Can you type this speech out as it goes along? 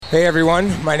Hey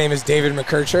everyone, my name is David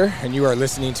McKercher, and you are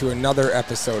listening to another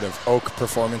episode of Oak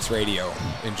Performance Radio.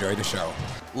 Enjoy the show.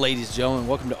 Ladies and gentlemen,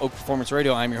 welcome to Oak Performance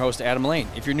Radio. I'm your host, Adam Lane.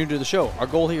 If you're new to the show, our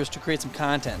goal here is to create some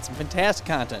content, some fantastic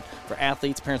content for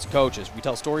athletes, parents, and coaches. We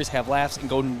tell stories, have laughs, and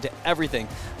go into everything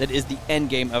that is the end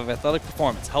game of athletic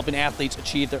performance, helping athletes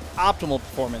achieve their optimal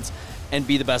performance and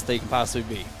be the best they can possibly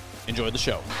be. Enjoy the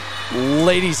show.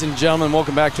 Ladies and gentlemen,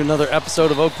 welcome back to another episode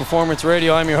of Oak Performance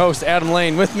Radio. I'm your host, Adam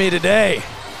Lane. With me today,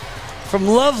 from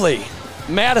lovely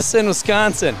Madison,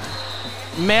 Wisconsin,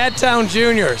 Madtown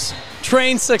Juniors,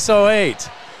 Train 608.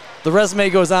 The resume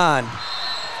goes on.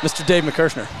 Mr. Dave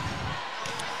McKercher.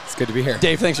 It's good to be here.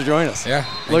 Dave, thanks for joining us. Yeah.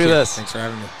 Look at this. Thanks for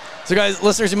having me. So guys,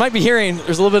 listeners, you might be hearing,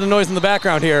 there's a little bit of noise in the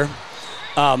background here.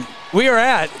 We are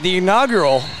at the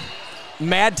inaugural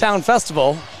Madtown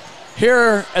Festival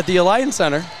here at the Alliance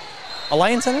Center.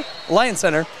 Alliance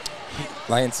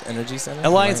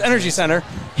Energy Center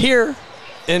here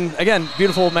in, again,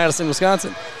 beautiful Madison,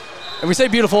 Wisconsin. And we say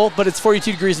beautiful, but it's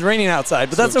 42 degrees and raining outside,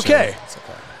 but that's okay. It's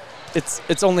okay.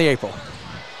 It's only April.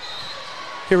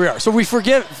 Here we are. So we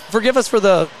forgive us for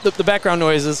the background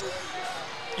noises.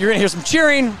 You're going to hear some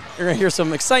cheering. You're going to hear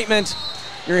some excitement.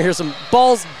 You're going to hear some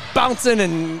balls bouncing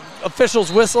and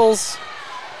officials' whistles.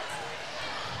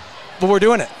 But we're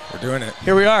doing it. We're doing it.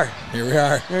 Here we are. Here we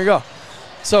are. Here we go.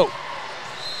 So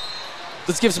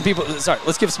let's give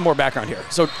some more background here.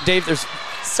 So Dave, there's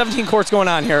 17 courts going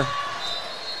on here.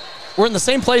 We're in the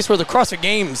same place where the CrossFit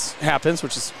Games happens,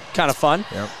 which is kind of fun.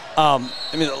 Yep.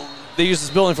 They use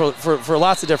this building for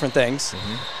lots of different things.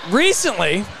 Mm-hmm.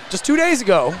 Recently, just 3 days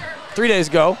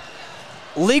ago,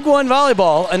 League One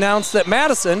Volleyball announced that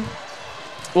Madison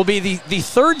will be the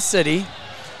third city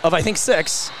of, I think,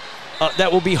 6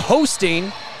 that will be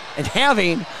hosting and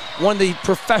having one of the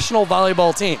professional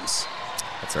volleyball teams.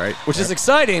 That's right. Which is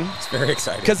exciting. It's very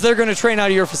exciting. Because they're going to train out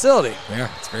of your facility. Yeah,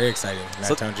 it's very exciting.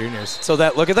 Madtown Juniors. So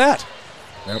look at that.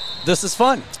 Yep. This is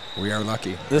fun. We are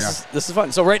lucky. This is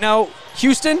fun. So right now,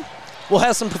 Houston will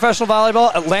have some professional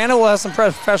volleyball. Atlanta will have some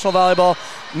professional volleyball.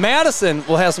 Madison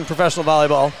will have some professional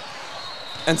volleyball.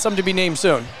 And some to be named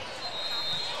soon.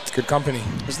 It's good company.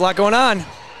 There's a lot going on.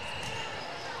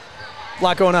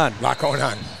 Lot going on.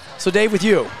 So Dave, with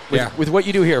you, with what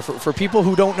you do here, for people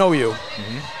who don't know you,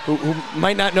 mm-hmm. who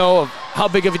might not know of how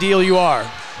big of a deal you are,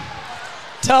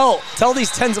 tell these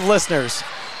tens of listeners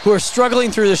who are struggling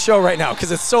through the show right now,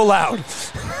 because it's so loud,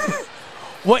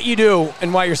 what you do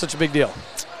and why you're such a big deal.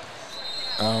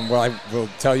 Well, I will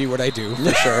tell you what I do,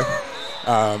 for sure.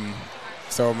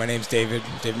 So my name's David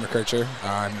McKercher.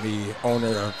 I'm the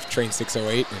owner of Train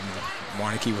 608 in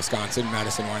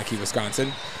Madison, Waunakee,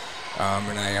 Wisconsin.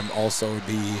 And I am also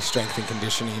the strength and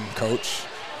conditioning coach,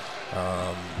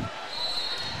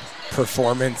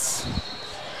 performance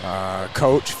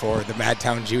coach for the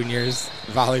Madtown Juniors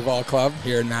Volleyball Club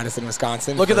here in Madison,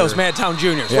 Wisconsin. Look at those Madtown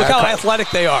Juniors. Yeah, look how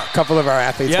athletic they are. A couple of our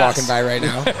athletes walking by right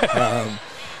now.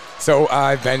 So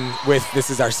I've been this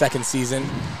is our second season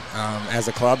as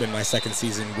a club, and my second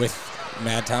season with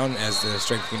Madtown as the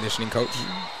strength and conditioning coach.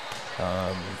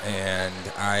 And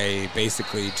I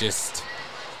basically just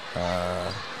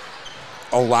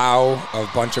allow a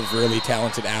bunch of really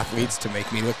talented athletes to make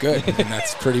me look good, and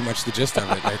that's pretty much the gist of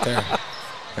it right there.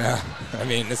 Yeah, I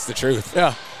mean, it's the truth.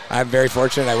 Yeah, I'm very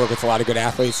fortunate. I work with a lot of good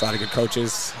athletes, a lot of good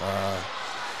coaches,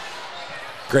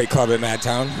 great club at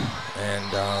Madtown,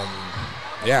 and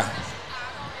yeah.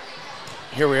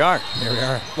 Here we are.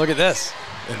 Look at this.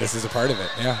 And this is a part of it,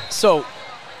 yeah. So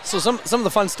some of the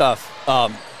fun stuff,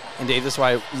 and Dave, this is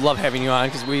why I love having you on,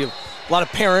 because we have a lot of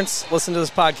parents listen to this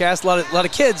podcast. A lot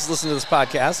of kids listen to this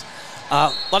podcast.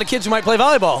 A lot of kids who might play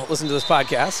volleyball listen to this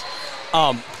podcast.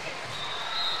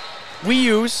 We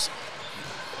use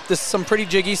some pretty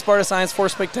jiggy Sparta Science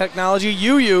force plate technology.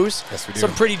 You use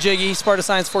some pretty jiggy Sparta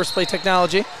Science force plate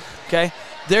technology. Okay,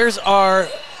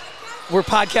 we're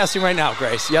podcasting right now,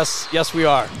 Grace. Yes, we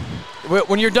are.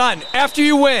 When you're done, after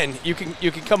you win, you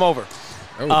can come over.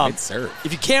 Oh, good serve.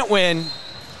 If you can't win,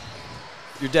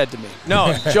 you're dead to me.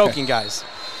 No, joking, guys.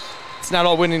 It's not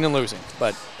all winning and losing,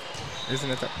 but isn't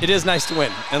it? It is nice to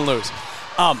win and lose.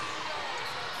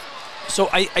 So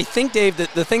I think, Dave,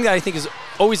 that the thing that I think is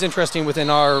always interesting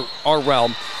within our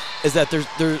realm is that there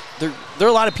are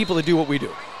a lot of people that do what we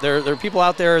do. There are people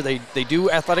out there, they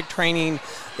do athletic training,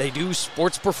 they do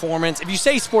sports performance. If you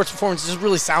say sports performance, it just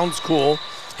really sounds cool.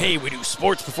 Hey, we do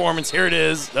sports performance, here it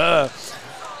is.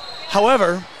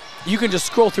 However, you can just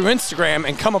scroll through Instagram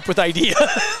and come up with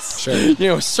ideas.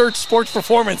 Sure. Search sports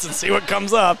performance and see what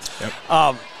comes up. Yep.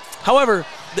 However,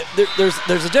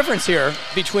 there's a difference here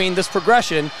between this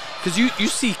progression, because you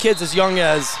see kids as young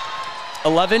as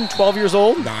 11, 12 years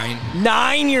old?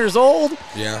 9 years old?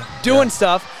 Yeah. Doing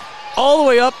stuff all the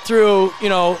way up through,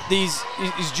 these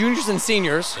juniors and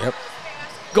seniors. Yep.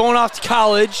 Going off to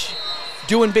college,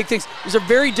 doing big things. These are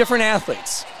very different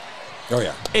athletes. Oh,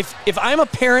 yeah. If I'm a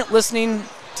parent listening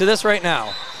to this right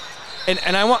now,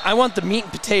 and I want the meat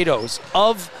and potatoes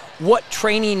of what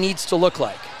training needs to look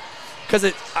like,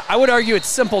 because I would argue it's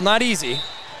simple, not easy.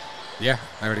 Yeah,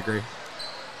 I would agree.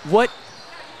 What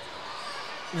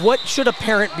should a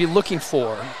parent be looking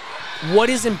for? What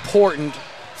is important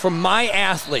for my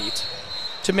athlete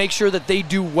to make sure that they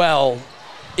do well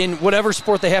in whatever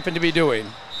sport they happen to be doing?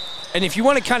 And if you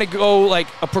want to kind of go like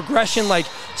a progression, like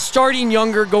starting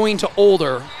younger, going to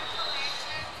older,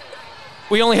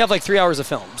 we only have like 3 hours of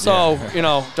film. So,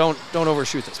 don't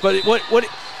overshoot this. But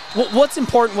what's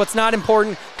important, what's not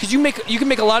important? Because you can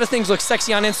make a lot of things look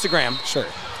sexy on Instagram. Sure.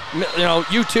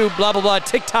 YouTube, blah, blah, blah,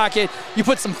 TikTok it. You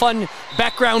put some fun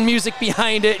background music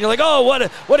behind it. And you're like, oh,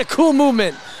 what a cool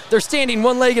movement. They're standing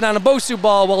one-legged on a Bosu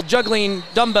ball while juggling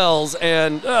dumbbells.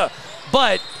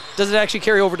 But does it actually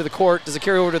carry over to the court? Does it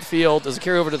carry over to the field? Does it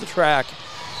carry over to the track?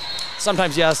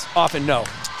 Sometimes yes, often no.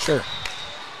 Sure.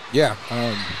 Yeah.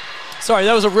 Sorry,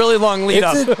 that was a really long lead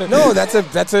up.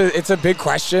 It's a big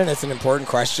question. It's an important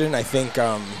question. I think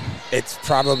it's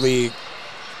probably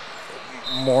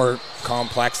more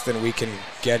complex than we can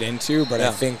get into, but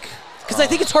I think because I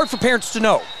think it's hard for parents to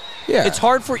know. Yeah, it's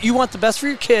hard you want the best for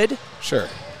your kid. Sure.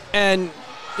 And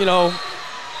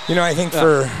I think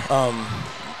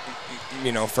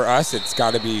for us, it's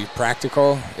got to be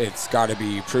practical, it's got to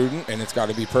be prudent, and it's got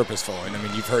to be purposeful. And I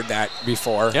mean, you've heard that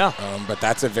before. Yeah. But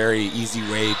that's a very easy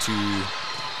way to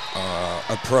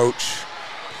approach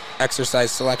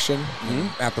exercise selection,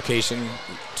 application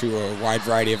to a wide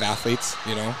variety of athletes.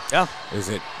 Yeah.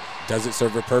 Does it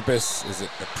serve a purpose? Is it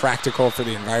practical for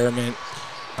the environment?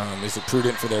 Is it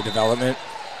prudent for their development?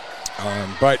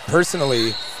 But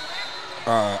personally,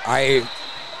 I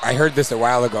heard this a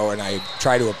while ago, and I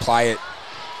try to apply it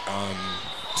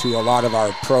to a lot of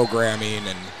our programming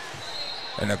and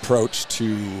an approach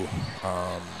to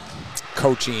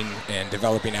coaching and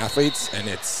developing athletes. And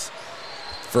it's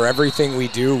for everything we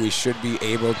do, we should be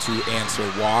able to answer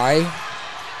why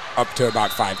up to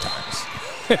about 5 times.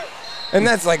 And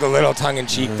that's like a little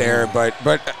tongue-in-cheek there, but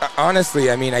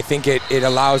honestly, I mean, I think it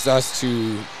allows us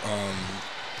to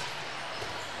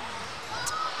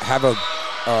have a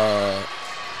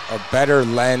better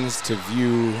lens to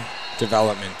view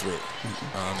development through.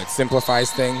 It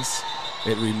simplifies things,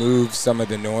 it removes some of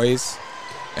the noise,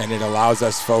 and it allows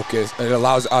us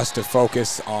to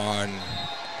focus on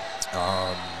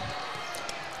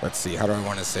let's see, how do I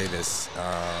want to say this?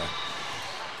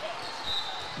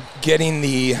 Getting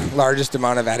the largest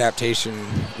amount of adaptation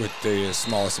with the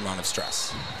smallest amount of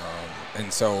stress.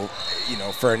 And so,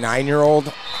 for a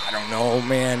 9-year-old, I don't know,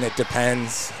 man, it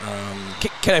depends.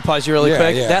 Can I pause you really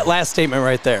quick? Yeah. That last statement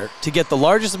right there, to get the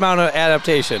largest amount of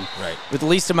adaptation right, with the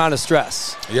least amount of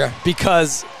stress. Yeah.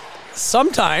 Because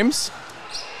sometimes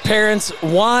parents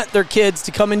want their kids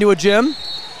to come into a gym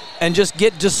and just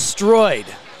get destroyed.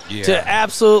 Yeah. To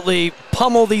absolutely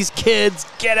pummel these kids,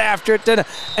 get after it.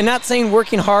 And not saying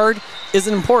working hard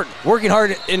isn't important. Working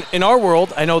hard in our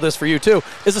world, I know this for you too,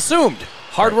 is assumed.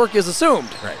 Hard work is assumed,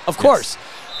 of course.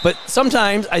 But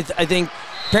sometimes I think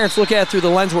parents look at it through the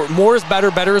lens where more is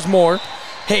better, better is more.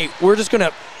 Hey, I'm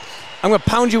going to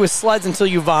pound you with sleds until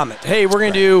you vomit. Hey, we're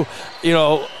going to do,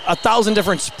 1,000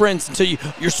 different sprints until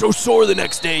you're so sore the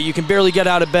next day you can barely get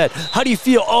out of bed. How do you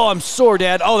feel? Oh, I'm sore,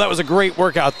 Dad. Oh, that was a great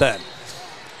workout then.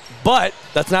 But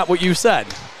that's not what you said.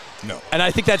 No. And I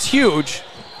think that's huge.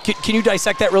 Can you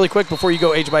dissect that really quick before you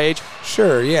go age by age?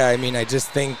 Sure, yeah. I mean, I just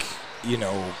think,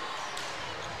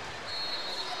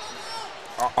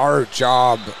 our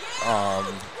job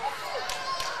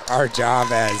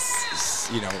as,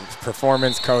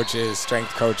 performance coaches, strength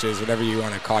coaches, whatever you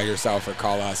want to call yourself or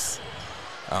call us,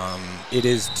 it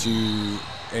is to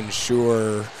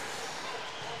ensure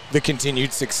the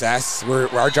continued success.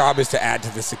 Our job is to add to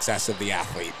the success of the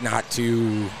athlete, not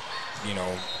to,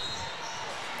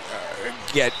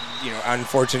 get,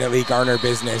 unfortunately garner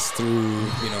business through,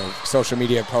 social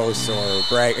media posts or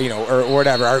brag, or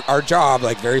whatever. Our job,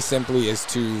 like very simply, is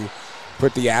to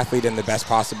put the athlete in the best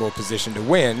possible position to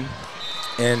win.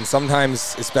 And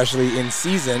sometimes, especially in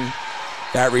season,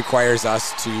 that requires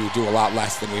us to do a lot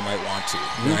less than we might want to,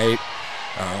 right?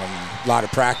 A lot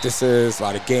of practices, a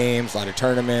lot of games, a lot of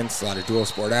tournaments, a lot of dual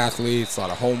sport athletes, a lot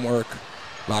of homework,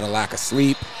 a lot of lack of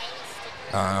sleep.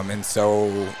 And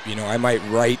so, I might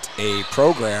write a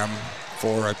program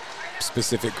for a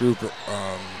specific group,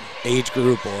 age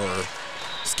group or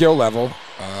skill level,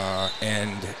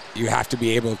 and you have to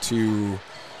be able to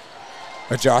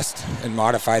adjust and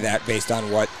modify that based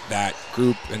on what that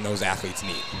group and those athletes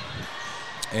need.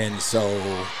 And so,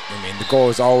 I mean, the goal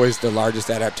is always the largest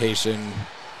adaptation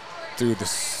through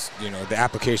the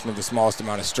application of the smallest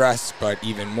amount of stress, but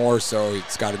even more so,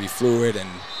 it's got to be fluid. And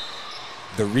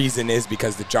the reason is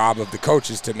because the job of the coach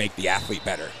is to make the athlete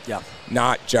better. Yeah.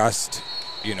 Not just,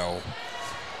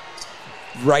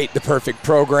 write the perfect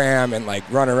program and like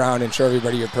run around and show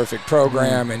everybody your perfect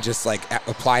program and just like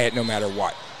apply it no matter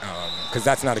what. Because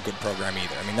that's not a good program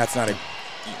either. I mean, that's not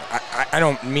I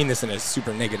don't mean this in a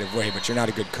super negative way, but you're not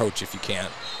a good coach if you can't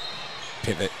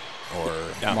pivot or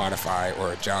modify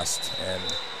or adjust. And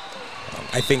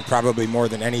I think probably more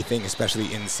than anything,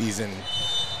 especially in season,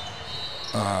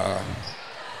 not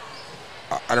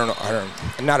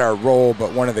our role,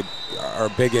 but one of our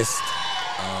biggest,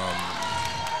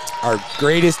 our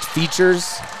greatest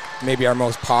features, maybe our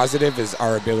most positive, is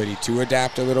our ability to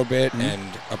adapt a little bit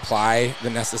and apply the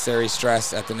necessary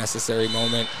stress at the necessary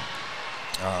moment.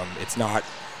 It's not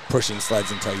pushing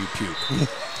sleds until you puke,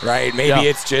 right? Maybe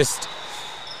it's just,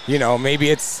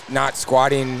 maybe it's not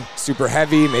squatting super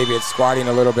heavy. Maybe it's squatting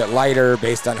a little bit lighter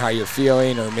based on how you're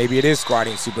feeling, or maybe it is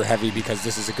squatting super heavy because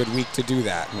this is a good week to do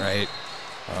that, right?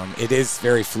 It is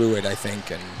very fluid, I think,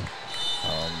 and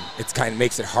it's kind of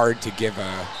makes it hard to give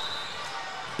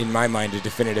in my mind, a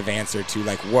definitive answer to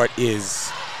like what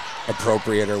is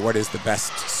appropriate or what is the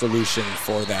best solution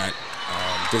for that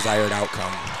desired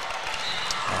outcome.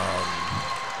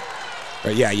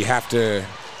 But yeah, you have to,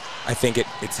 I think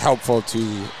it's helpful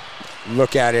to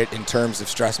look at it in terms of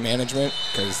stress management,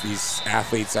 because these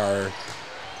athletes are,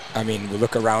 we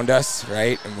look around us,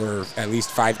 right? And we're at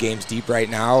least 5 games deep right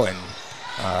now. And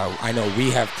I know we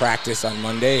have practice on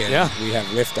Monday and we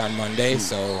have lift on Monday.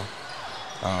 So,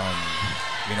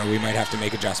 we might have to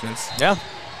make adjustments. Yeah.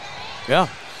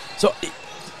 So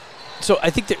I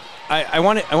think that I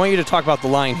want you to talk about the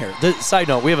line here. Side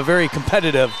note, we have a very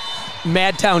competitive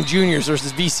Madtown Juniors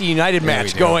versus VC United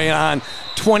match going on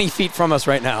 20 feet from us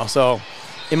right now. So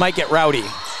it might get rowdy.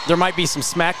 There might be some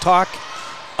smack talk.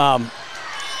 After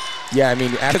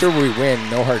we win,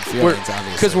 no hard feelings,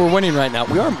 obviously. Because we're winning right now.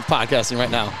 We are podcasting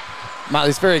right now.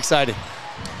 Mollie's very excited.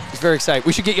 He's very excited.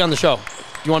 We should get you on the show. Do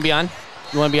you want to be on?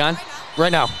 You want to be on?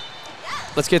 Right now.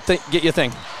 Let's get you a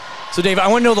thing. So, Dave, I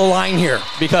want to know the line here,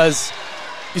 because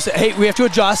you said, hey, we have to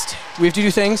adjust. We have to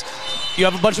do things. You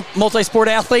have a bunch of multi-sport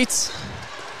athletes.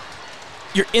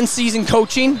 You're in-season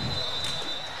coaching.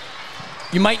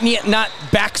 You might not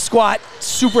back squat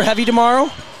super heavy tomorrow.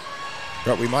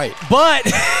 But we might. But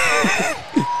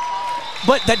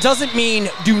that doesn't mean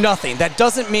do nothing. That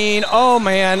doesn't mean, oh,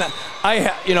 man,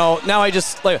 now I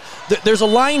just, like, there's a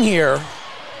line here,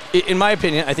 in my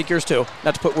opinion, I think yours too,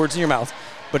 not to put words in your mouth,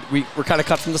 but we're kind of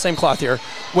cut from the same cloth here,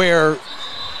 where,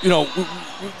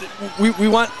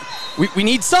 we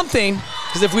need something,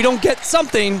 because if we don't get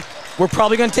something, we're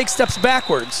probably going to take steps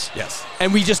backwards. Yes.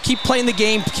 And we just keep playing the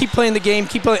game. And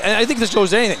I think this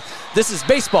goes to anything. This is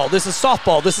baseball. This is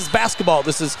softball. This is basketball.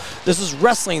 This is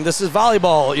wrestling. This is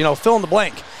volleyball. Fill in the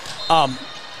blank.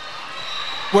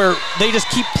 Where they just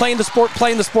keep playing the sport.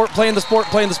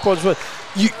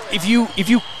 If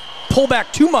you pull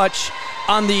back too much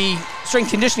on the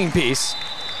strength conditioning piece,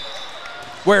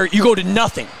 where you go to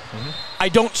nothing. Mm-hmm. I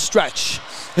don't stretch.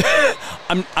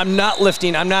 I'm not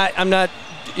lifting. I'm not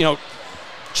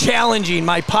challenging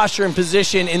my posture and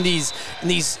position in these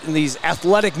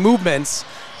athletic movements.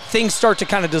 Things start to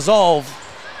kind of dissolve,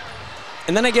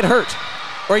 and then I get hurt,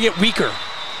 or I get weaker.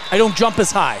 I don't jump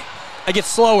as high. I get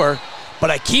slower,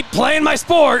 but I keep playing my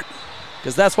sport,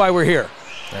 because that's why we're here.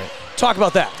 Right. Talk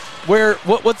about that.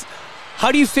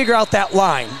 How do you figure out that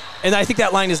line? And I think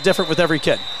that line is different with every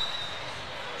kid.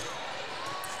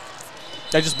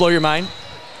 Did I just blow your mind?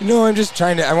 No, I'm just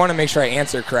I want to make sure I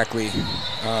answer correctly.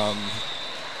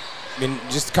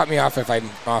 Just cut me off if I'm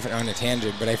off on a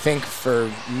tangent, but I think for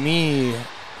me,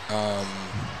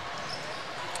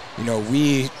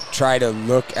 we try to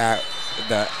look at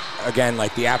the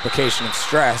application of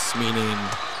stress, meaning,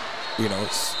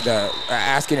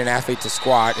 asking an athlete to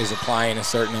squat is applying a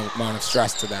certain amount of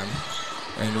stress to them.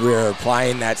 And we're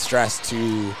applying that stress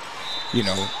to,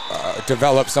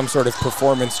 develop some sort of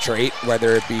performance trait,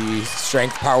 whether it be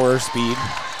strength, power, speed.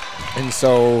 And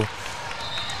so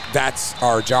that's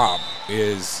our job.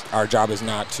 Our job is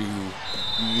not to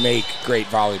make great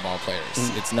volleyball players.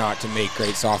 Mm. It's not to make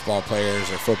great softball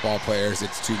players or football players.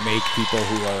 It's to make people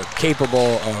who are capable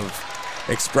of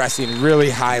expressing really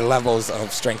high levels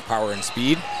of strength, power, and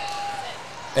speed.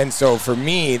 And so for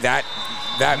me, that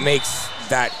makes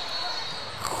that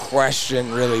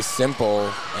question really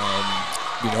simple.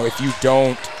 if you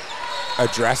don't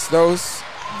address those,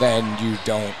 then you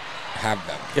don't have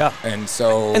them. Yeah. And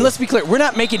so. And let's be clear, we're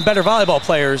not making better volleyball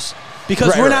players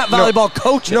because we're not volleyball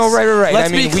coaches. No, right. Let's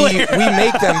I mean, be clear. we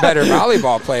make them better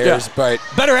volleyball players, but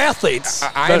better athletes.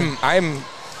 I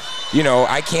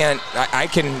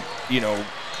can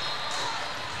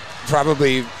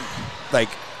probably like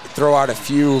throw out a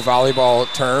few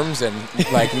volleyball terms and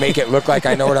like make it look like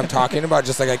I know what I'm talking about,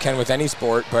 just like I can with any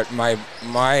sport. But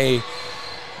my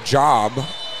job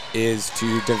is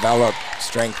to develop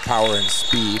strength, power, and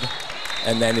speed,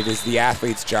 and then it is the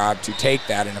athlete's job to take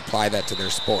that and apply that to their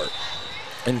sport.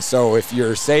 And so if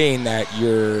you're saying that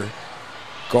you're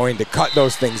going to cut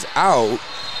those things out,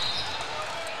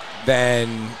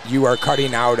 then you are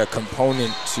cutting out a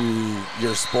component to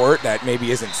your sport that maybe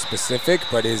isn't specific,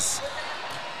 but is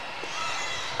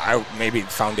maybe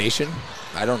foundation.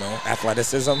 I don't know,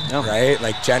 athleticism, right?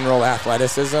 Like general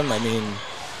athleticism. I mean,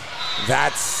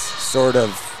 that's sort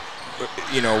of,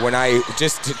 when I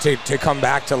just to come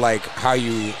back to like how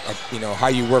you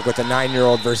work with a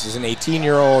 9-year-old versus an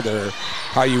 18-year-old, or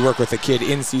how you work with a kid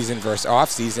in season versus off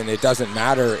season. It doesn't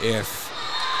matter if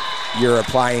you're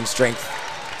applying strength,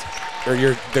 or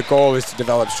the goal is to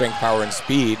develop strength, power, and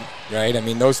speed, right? I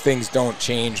mean, those things don't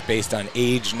change based on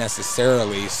age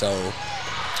necessarily. So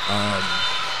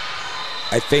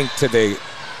I think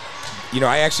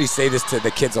I actually say this to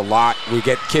the kids a lot. We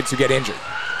get kids who get injured,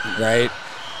 right?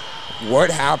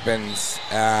 What happens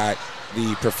at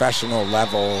the professional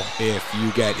level if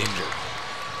you get injured?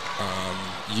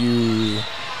 You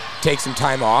take some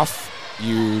time off.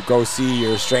 You go see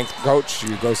your strength coach,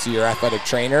 you go see your athletic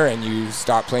trainer, and you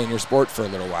stop playing your sport for a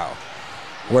little while.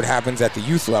 What happens at the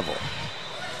youth level?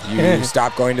 You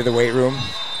stop going to the weight room.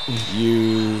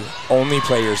 You only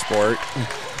play your sport,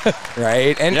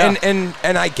 right?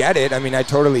 And I get it. I mean, I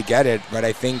totally get it. But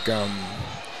I think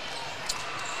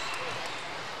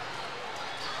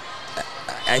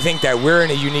that we're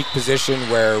in a unique position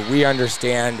where we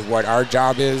understand what our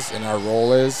job is and our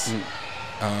role is.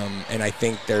 And I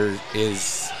think there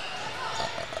is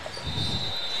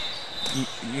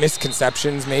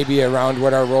misconceptions maybe around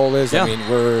what our role is. Yeah. I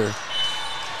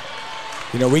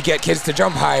mean, we get kids to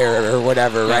jump higher or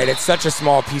whatever, right? It's such a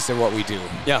small piece of what we do.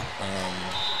 Yeah.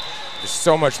 There's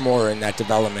so much more in that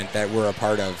development that we're a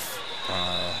part of.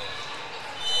 I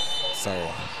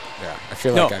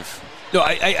feel like I've... No,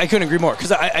 I couldn't agree more,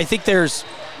 because I think there's,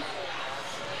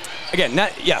 again,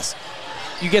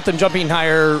 you get them jumping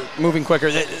higher, moving quicker.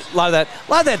 A lot of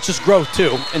that's just growth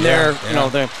too. And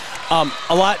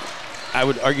a lot, I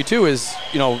would argue too, is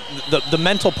the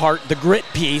mental part, the grit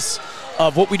piece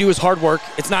of what we do is hard work.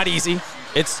 It's not easy.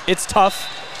 It's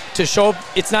tough to show up.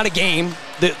 It's not a game.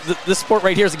 This sport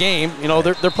right here is a game.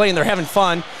 They're playing. They're having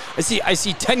fun. I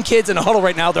see 10 kids in a huddle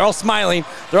right now. They're all smiling.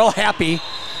 They're all happy.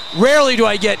 Rarely do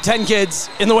I get 10 kids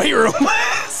in the weight room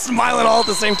smiling all at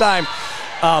the same time.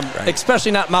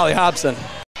 Especially not Mollie Hobson.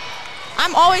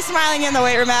 I'm always smiling in the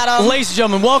weight room, Adam. Ladies and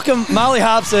gentlemen, welcome Mollie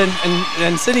Hobson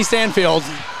and Sydney Stanfield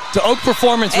to Oak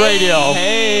Performance Radio.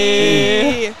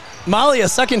 Hey. Mollie, a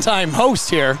second-time host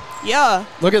here. Yeah.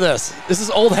 Look at this. This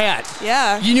is old hat.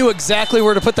 Yeah. You knew exactly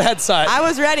where to put the headset. I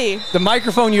was ready. The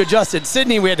microphone you adjusted.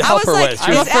 Sydney, we had to help her with.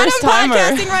 I'm a first-timer.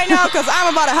 Podcasting right now because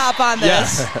I'm about to hop on this.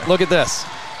 Yes. Look at this.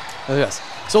 Look at this.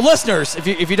 So, listeners,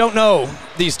 if you don't know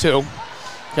these two,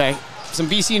 okay, some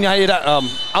BC United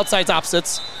outsides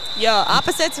opposites. Yeah,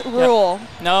 opposites rule.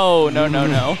 Yep.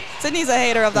 No. Sydney's a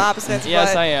hater of the opposites.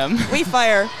 Yes, I am. We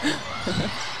fire.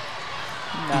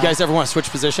 You guys ever want to switch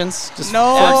positions?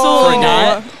 No. Absolutely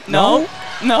not. No.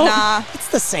 Nah. It's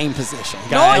the same position,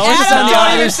 No, guys. Adam,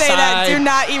 don't even say that. Do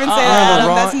not even say that,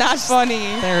 Adam. That's not funny.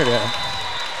 There it is.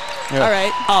 Yeah. All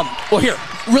right. Well, here,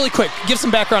 really quick, give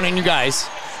some background on you guys,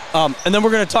 and then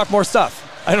we're going to talk more stuff.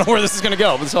 I don't know where this is going to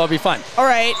go, but this will be fun. All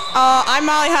right. I'm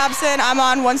Mollie Hobson. I'm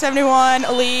on 171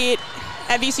 Elite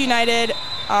at BC United.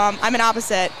 I'm an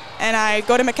opposite, and I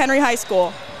go to McHenry High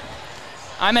School.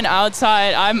 I'm an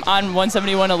outside. I'm on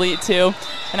 171 Elite too,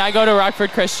 and I go to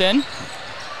Rockford Christian.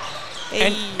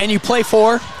 Hey. And you play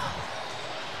for?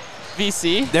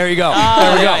 BC. There you go.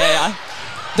 There we go. Yeah.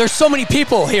 There's so many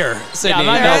people here, Sydney,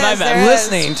 my bad.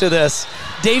 listening to this.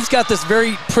 Dave's got this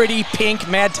very pretty pink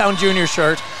Madtown Junior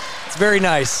shirt. It's very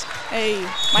nice. Hey,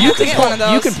 you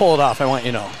can pull it off. I want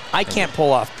you to know. I can't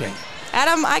pull off pink.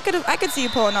 Adam, I could see you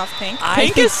pulling off pink.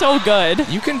 Pink is so good.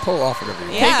 You can pull off whatever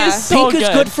you want. Yeah. Pink is so Pink is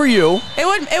good for you. It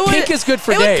would. Pink is good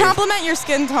for Dave. Dave. It would complement your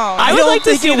skin tone. I would don't like to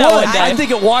think see it that would. one day. I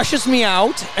think it washes me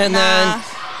out, and then,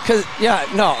 cause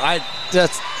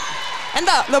that's. And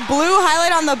the blue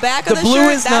highlight on the back of the blue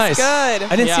shirt, is that's nice. good.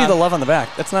 I didn't see the love on the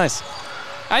back. That's nice.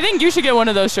 I think you should get one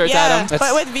of those shirts, Yeah, Adam.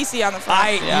 but with VC on the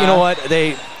front. You know what?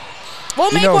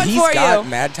 We'll make one he's for got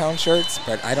you. Madtown shirts,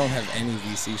 but I don't have any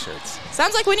VC shirts.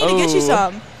 Sounds like we need to get you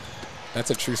some. That's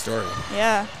a true story.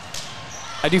 Yeah.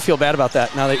 I do feel bad about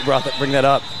that now that you bring that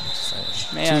up.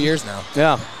 Man. 2 years now.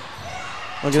 Yeah.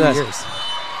 Look 2 at that. years.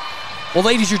 Well,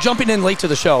 ladies, you're jumping in late to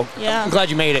the show. Yeah. I'm glad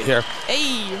you made it here.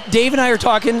 Hey. Dave and I are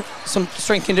talking some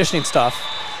strength conditioning stuff.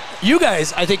 You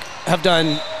guys, I think, have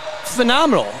done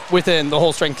phenomenal within the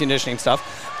whole strength conditioning stuff.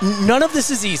 None of this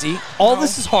is easy. All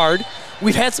this is hard.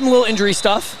 We've had some little injury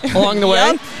stuff along the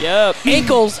way. Yep.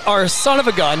 Ankles are a son of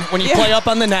a gun when you play up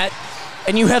on the net,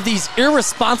 and you have these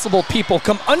irresponsible people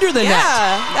come under the net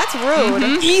Yeah, that's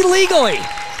rude. illegally.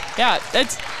 Yeah,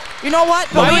 that's. You know what?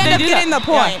 But Why we would end they up do getting that? the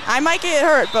point. I might get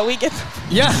hurt, but we get.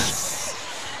 Yeah.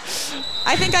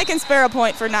 I think I can spare a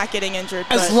point for not getting injured.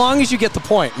 As but long as you get the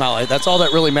point, Mollie, that's all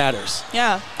that really matters.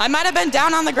 yeah, I might have been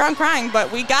down on the ground crying,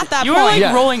 but we got that You point. were like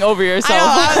Yeah. rolling over yourself.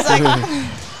 I know. I was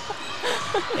like.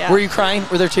 Yeah. Were you crying?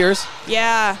 Were there tears?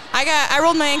 Yeah, I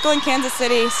rolled my ankle in Kansas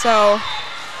City, so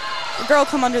a girl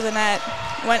come under the net,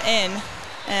 went in,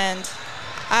 and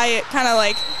I kind of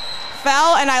like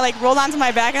fell and I like rolled onto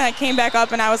my back and I came back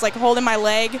up and I was like holding my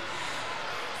leg.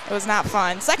 It was not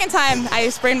fun. Second time I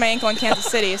sprained my ankle in Kansas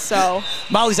City, so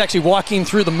Mollie's actually walking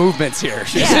through the movements here.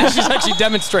 She's actually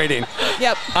demonstrating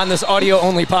yep. on this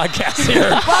audio-only podcast here.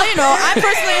 Well, you know, I'm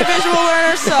personally a visual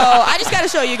learner, so I just got to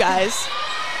show you guys.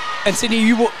 And Sydney,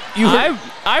 you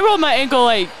I rolled my ankle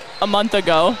like a month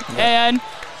ago, and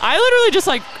I literally just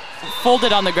like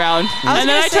folded on the ground, I was and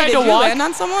then gonna I say, tried did to you walk. land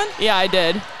on someone? Yeah, I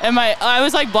did. And I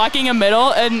was like blocking a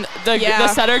middle, and the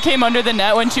setter came under the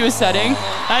net when she was setting. And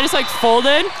I just like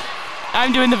folded.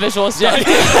 I'm doing the visual stuff.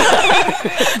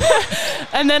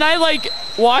 And then I like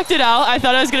walked it out. I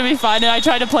thought I was gonna be fine, and I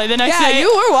tried to play the next day. Yeah,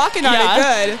 you were walking on it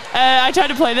good. And I tried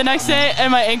to play the next day,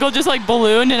 and my ankle just like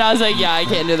ballooned, and I was like, yeah, I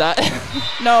can't do that.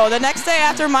 No, the next day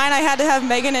after mine, I had to have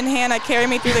Megan and Hannah carry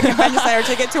me through the convention center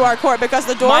to get to our court because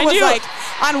the door Mind was you, like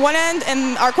on one end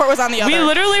and our court was on the other. We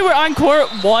literally were on court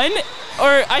 1,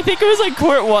 or I think it was like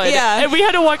court 1. Yeah. And we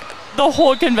had to walk the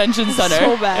whole convention center.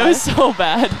 so bad. It was so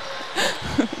bad.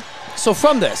 So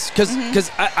from this,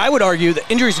 because I would argue that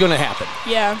injury is going to happen.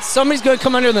 Yeah. Somebody's going to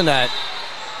come under the net.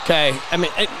 Okay, I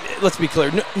mean, let's be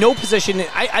clear. No position,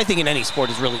 I think in any sport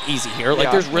is really easy here.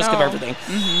 Like, there's risk of No. everything,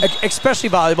 especially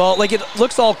volleyball. Like, it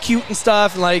looks all cute and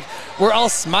stuff, and like we're all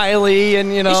smiley,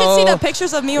 and you know. You should see the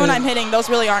pictures of me when I'm hitting. Those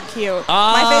really aren't cute.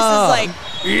 My face is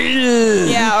like,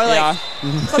 yeah, or like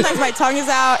sometimes my tongue is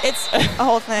out. It's a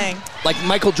whole thing. like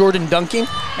Michael Jordan dunking.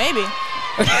 Maybe.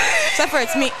 Except for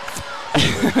it's me.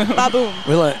 Ba-boom.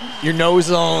 With your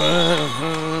nose all.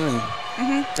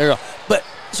 There you go. But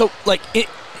so like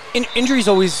injury's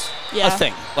always a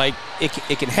thing. Like it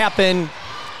can happen.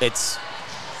 It's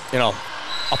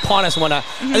upon us and whatnot.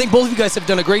 I think both of you guys have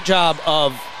done a great job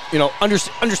of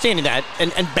understanding that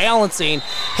and balancing.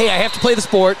 Hey, I have to play the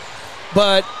sport,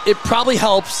 but it probably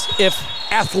helps if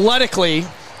athletically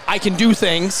I can do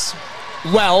things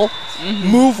well,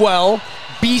 move well,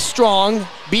 be strong,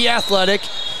 be athletic,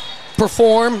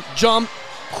 perform, jump,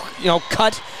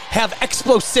 cut, have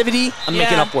explosivity. I'm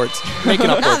making up words. No,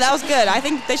 that was good. I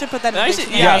think they should put that in the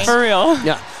dictionary. Yeah, for real.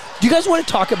 Yeah. Do you guys want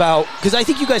to talk about, because I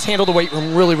think you guys handle the weight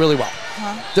room really, really well.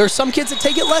 There are some kids that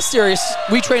take it less serious.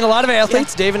 We train a lot of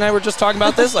athletes. Dave and I were just talking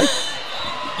about this. Like,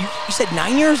 you said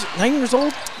 9 years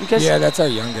old? You guys? Yeah, that's our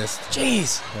youngest.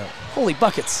 Jeez. Yeah. Holy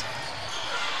buckets.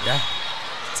 Yeah.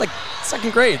 It's like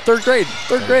second grade, third grade.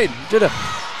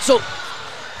 So,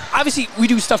 obviously, we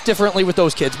do stuff differently with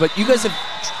those kids, but you guys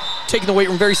have taken the weight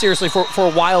room very seriously for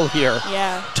a while here.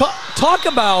 Yeah. Talk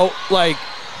about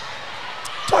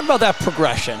that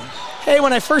progression. Hey,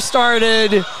 when I first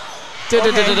started,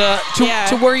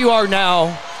 to where you are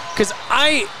now, because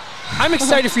I'm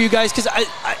excited for you guys, because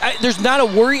I there's not a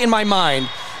worry in my mind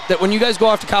that when you guys go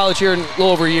off to college here in a little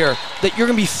over a year, that you're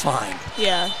gonna be fine.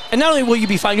 Yeah. And not only will you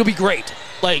be fine, you'll be great.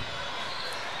 Like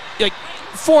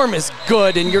form is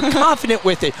good, and you're confident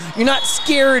with it. You're not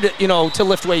scared, to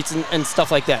lift weights and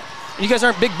stuff like that. You guys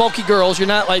aren't big, bulky girls. You're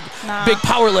not like big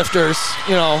power lifters,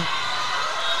 Go.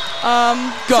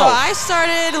 So I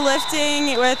started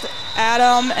lifting with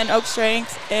Adam and Oak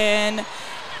Strength in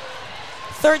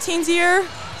 13th year.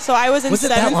 So I was in 7th grade. Was it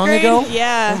that long ago?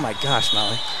 Yeah. Oh my gosh,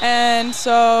 Mollie. And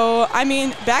so, I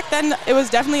mean, back then it was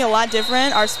definitely a lot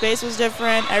different. Our space was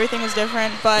different. Everything was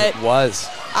different. But It was.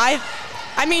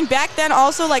 I mean, back then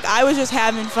also, like, I was just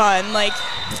having fun. Like,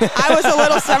 I was a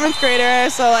little 7th grader,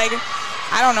 so, like,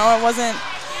 I don't know.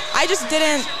 I just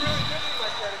didn't,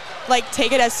 like,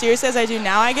 take it as serious as I do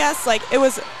now, I guess. Like, it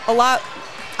was a lot,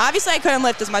 obviously I couldn't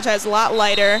lift as much. I was a lot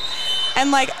lighter. And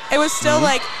like it was still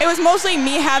like it was mostly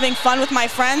me having fun with my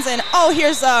friends and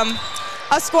here's a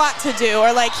squat to do,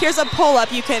 or like here's a pull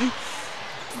up you can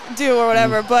do or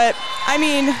whatever. But I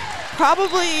mean,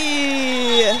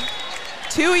 probably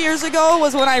 2 years ago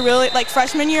was when I really, like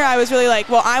freshman year, I was really like,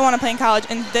 well, I want to play in college,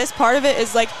 and this part of it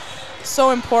is like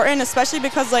so important, especially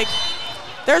because like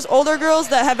there's older girls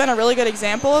that have been a really good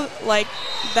example of like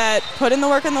that put in the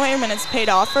work in the weight room and it's paid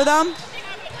off for them.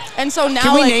 And so now,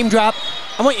 can we like, name drop?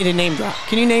 I want you to name drop.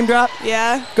 Can you name drop?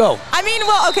 Yeah. Go. I mean,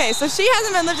 well, okay, so she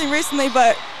hasn't been lifting recently,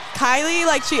 but Kylie,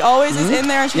 like, she always is in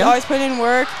there and she's always putting in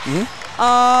work.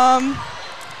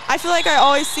 I feel like I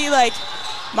always see, like,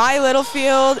 my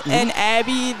Littlefield and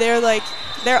Abby,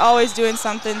 they're always doing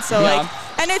something. So, like,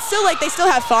 and it's still, like, they still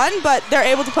have fun, but they're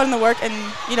able to put in the work and,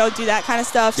 you know, do that kind of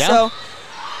stuff. Yeah. So,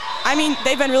 I mean,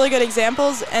 they've been really good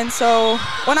examples. And so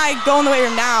when I go in the weight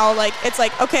room now, like, it's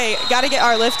like, okay, got to get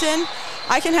our lift in.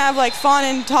 I can have, like, fun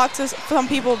and talk to some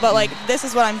people, but, like, this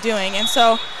is what I'm doing. And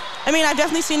so, I mean, I've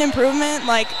definitely seen improvement.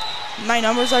 Like, my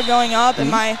numbers are going up, and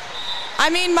my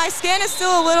scan is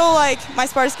still a little, like, my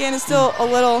Sparta scan is still a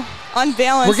little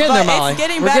unbalanced. We're getting but there, Mollie. it's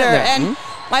getting We're better. getting there. And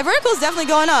my vertical is definitely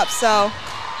going up, so,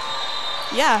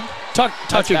 yeah. Talk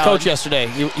to your coach yesterday.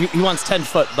 He wants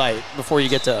 10-foot bite before you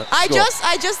get to school.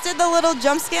 I just did the little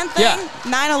jump scan thing. Yeah.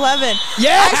 9/11.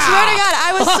 Yeah. I swear to God,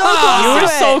 I was so close You to were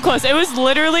it. so close. It was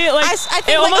literally like I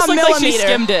think it like almost a looked like she millimeter.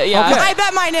 skimmed it. Yeah. Okay. I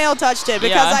bet my nail touched it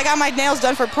because I got my nails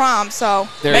done for prom. So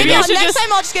There maybe you go. next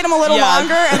time I'll just get them a little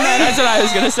longer, and then That's what I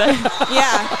was gonna say.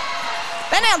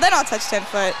 then I'll touch 10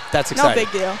 foot. That's No exciting.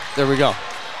 big deal. There we go.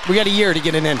 We got a year to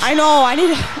get an inch. I know. I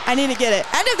need to get it.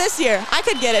 End of this year. I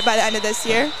could get it by the end of this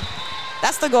year.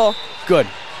 That's the goal. Good.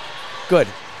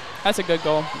 That's a good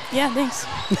goal. Yeah. Thanks.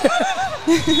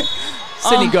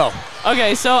 Sydney, go.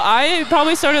 Okay, so I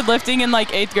probably started lifting in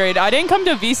like 8th grade. I didn't come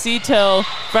to VC till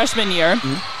freshman year.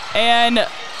 And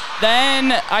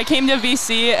then I came to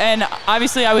VC, and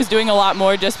obviously I was doing a lot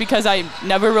more just because I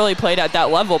never really played at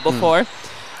that level before.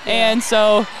 And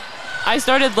so I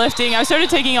started lifting. I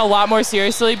started taking a lot more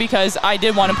seriously because I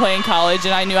did want to play in college,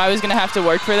 and I knew I was going to have to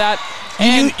work for that.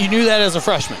 You knew that as a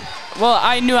freshman. Well,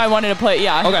 I knew I wanted to play,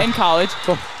 in college.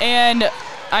 Cool. And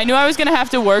I knew I was going to have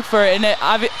to work for it. And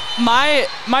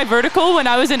my vertical when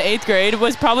I was in 8th grade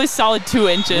was probably solid 2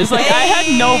 inches. Like, I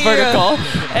had no vertical.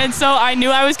 And so I knew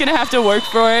I was going to have to work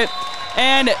for it.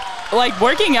 And, like,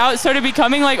 working out started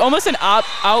becoming, like, almost an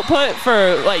output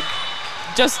for, like,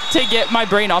 just to get my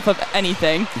brain off of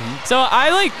anything. So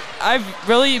I've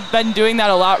really been doing that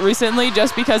a lot recently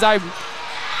just because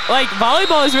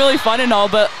volleyball is really fun and all,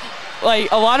 but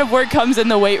like a lot of work comes in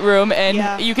the weight room,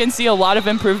 and you can see a lot of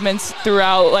improvements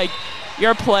throughout like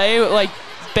your play. Like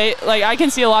I can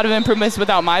see a lot of improvements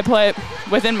within my play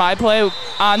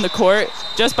on the court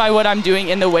just by what I'm doing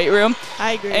in the weight room.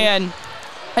 I agree. And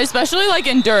especially like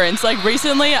endurance. Like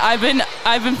recently I've been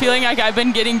feeling like I've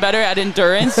been getting better at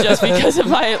endurance just because of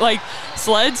my like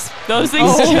sleds. Those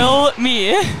things kill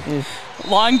me.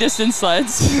 Long distance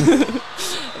sleds.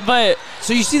 But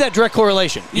so you see that direct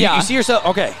correlation. You see yourself.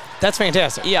 Okay, that's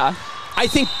fantastic. Yeah. I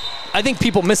think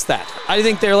people miss that. I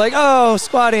think they're like, oh,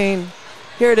 squatting,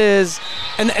 here it is,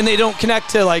 and they don't connect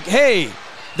to like, hey,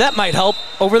 that might help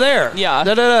over there. Yeah.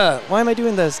 Da da da. Why am I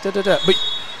doing this? Da da da. But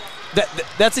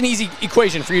that's an easy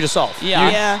equation for you to solve.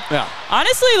 Yeah.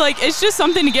 Honestly, like it's just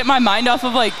something to get my mind off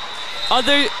of like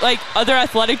other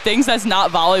athletic things that's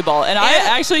not volleyball, and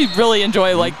I actually really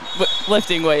enjoy like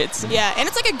lifting weights. Yeah, and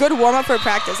it's like a good warm up for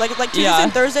practice. Like Tuesdays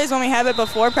and Thursdays when we have it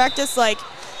before practice, like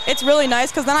it's really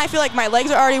nice because then I feel like my legs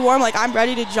are already warm. Like I'm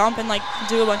ready to jump and like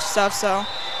do a bunch of stuff. So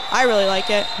I really like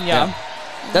it. Yeah.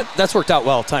 That's worked out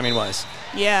well timing wise.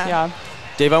 Yeah.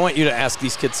 Dave, I want you to ask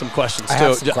these kids some questions too.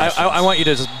 have some questions. I want you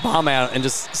to just bomb out and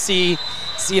just see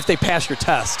if they pass your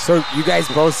test. So you guys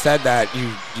both said that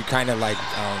you kind of like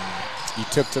you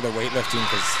took to the weightlifting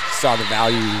because you saw the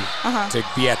value to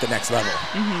be at the next level.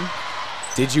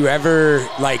 Did you ever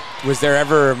was there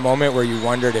ever a moment where you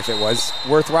wondered if it was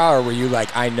worthwhile, or were you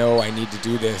like, I know I need to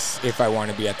do this if I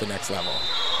want to be at the next level?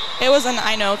 It was an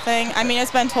I know thing. I mean,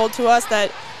 it's been told to us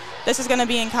that this is going to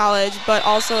be in college, but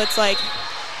also it's like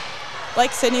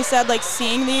Sydney said, like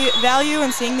seeing the value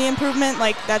and seeing the improvement,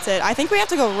 like that's it. I think we have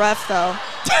to go ref though.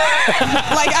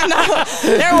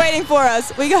 They're waiting for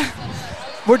us.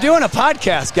 We're doing a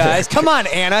podcast, guys. Come on,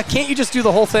 Anna. Can't you just do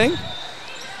the whole thing?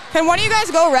 Can one of you guys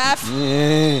go ref?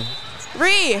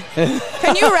 Ree,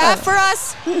 can you ref for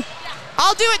us?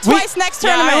 I'll do it twice next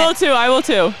tournament. Yeah, I will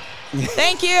too.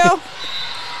 Thank you.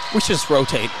 We should just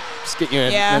rotate. Just get you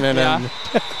in. Yeah.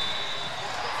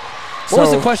 What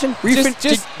was the question? Were you did you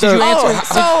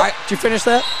answer? Did you finish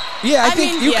that? Yeah, I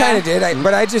think you kind of did.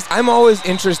 But I'm always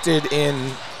interested in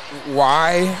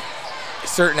why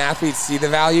certain athletes see the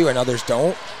value and others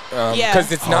don't.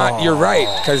 Because it's not. You're right.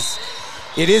 Because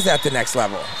it is at the next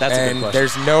level. That's a good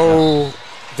question.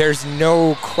 There's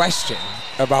no question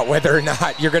about whether or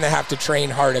not you're going to have to train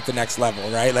hard at the next level,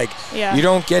 right? Like, you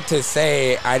don't get to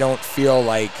say, I don't feel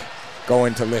like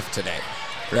going to lift today,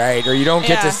 right? Or you don't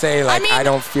get to say, like, I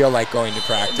don't feel like going to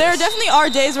practice. There definitely are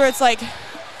days where it's like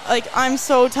I'm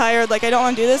so tired, like, I don't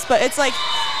want to do this, but it's like,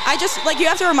 I just, like, you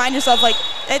have to remind yourself, like,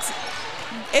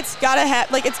 it's gotta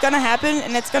it's gonna happen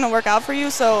and it's gonna work out for you.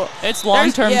 So it's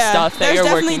long-term stuff that you're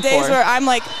working for. There's definitely days where I'm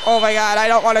like, oh my God, I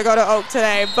don't want to go to Oak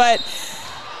today, but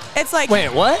it's like,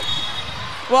 wait, what?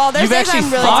 Well, there's days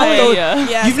I'm really tired.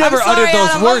 Yes, you've never uttered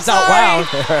those words out loud.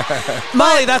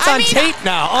 Molly, that's on tape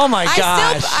now. Oh my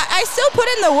gosh. I still put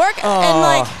in the work and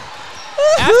like.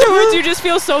 Afterwards, you just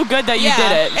feel so good that you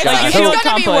did it. It's like you feel it's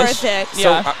gonna accomplished. be worth it.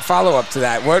 So follow up to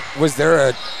that. What was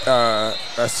there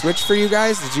a switch for you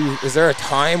guys? Is there a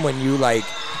time when you like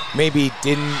maybe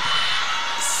didn't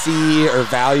see or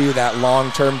value that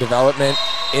long-term development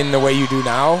in the way you do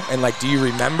now? And like, do you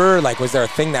remember? Like, was there a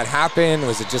thing that happened?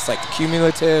 Was it just like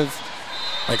cumulative?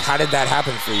 Like, how did that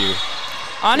happen for you?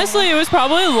 Honestly, it was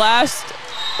probably last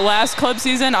club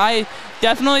season. I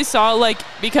definitely saw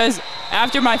because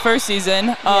after my first season,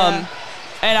 and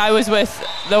I was with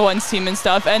the ones team and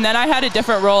stuff, and then I had a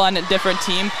different role on a different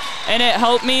team, and it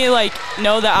helped me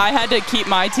know that I had to keep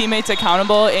my teammates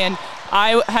accountable, and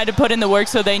I had to put in the work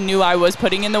so they knew I was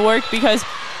putting in the work, because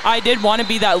I did want to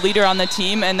be that leader on the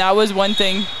team, and that was one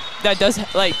thing that does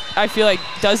I feel like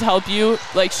does help you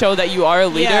show that you are a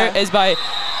leader is by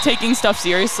taking stuff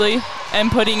seriously and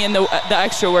putting in the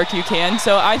extra work you can.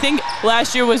 So I think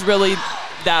last year was really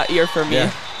that year for me.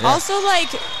 Also,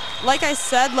 like I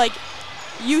said,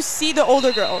 you see the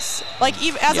older girls.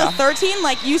 Even as a 13,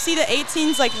 you see the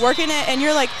 18s working it, and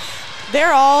you're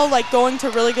they're all going to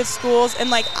really good schools, and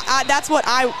that's what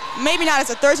maybe not as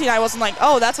a 13 I wasn't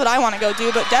oh, that's what I want to go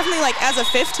do, but definitely as a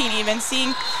 15, even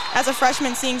as a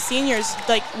freshman, seeing seniors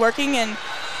working and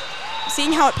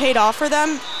seeing how it paid off for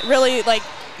them really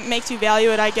makes you value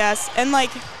it, I guess. And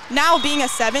now being a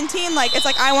 17, it's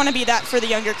I want to be that for the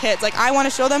younger kids. I want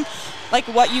to show them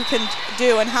what you can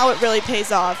do and how it really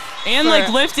pays off. And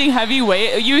lifting heavy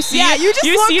weight, you see you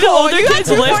see the older kids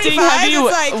lifting heavy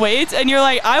weights, and you're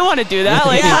I want to do that.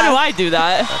 How do I do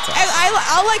that? Awesome. And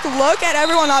I'll look at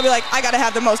everyone. I'll be I gotta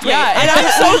have the most weight. Yeah, and I'm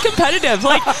so competitive.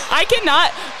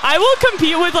 I will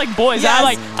compete with boys.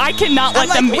 Yes. I cannot let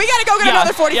them. We gotta go get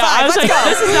another 45. Yeah, I was Let's go.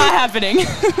 This is not happening.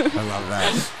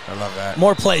 I love that.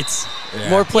 More plates. Yeah.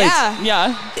 More plates.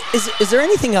 Yeah. Is there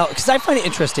anything else? Because I find it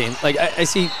interesting. I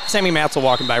see Sammy Matzel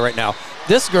walking by right now.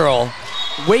 This girl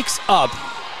wakes up,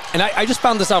 and I just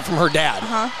found this out from her dad,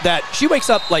 that she wakes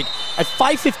up at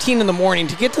 5:15 in the morning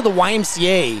to get to the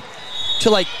YMCA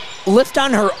to lift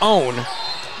on her own.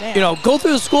 Damn. Go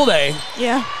through the school day.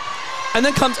 Yeah. And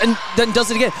then comes and then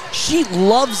does it again. She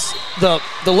loves the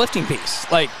lifting piece.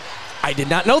 I did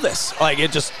not know this.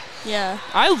 It just. Yeah.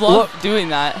 I love doing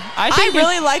that. I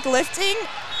really like lifting.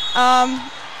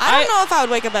 I don't know if I would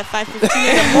wake up at 5:15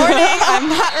 in the morning. I'm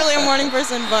not really a morning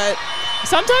person, but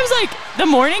sometimes the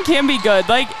morning can be good.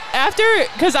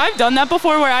 Because I've done that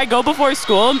before, where I go before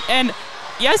school, and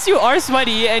yes, you are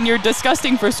sweaty and you're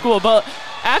disgusting for school, but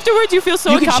afterwards you feel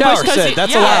so accomplished.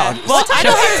 That's allowed. Well, I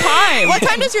don't have time. What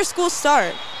time does your school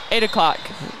start? 8 o'clock.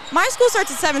 My school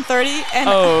starts at 7:30, and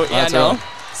that's no. Early.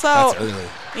 So that's early.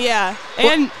 Yeah.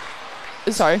 And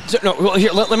sorry. So, no. Well,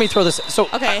 here, let me throw this. So,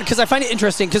 okay. Because I find it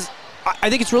interesting, because I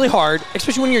think it's really hard,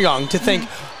 especially when you're young, to think,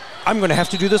 I'm going to have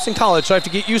to do this in college, so I have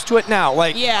to get used to it now.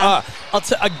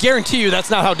 I guarantee you that's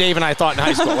not how Dave and I thought in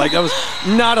high school. That was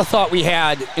not a thought we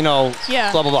had, blah,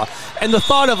 blah, blah. And the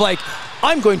thought of,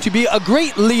 I'm going to be a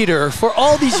great leader for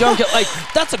all these young kids,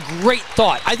 that's a great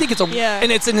thought. I think it's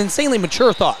and it's an insanely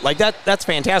mature thought. That's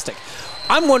fantastic.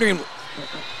 I'm wondering,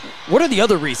 what are the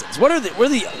other reasons? What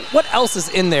else is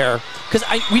in there? Because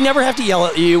we never have to yell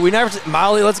at you. We never have to,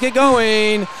 Molly, let's get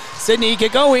going. Sydney,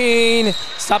 get going.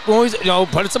 Stop going,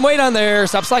 put some weight on there.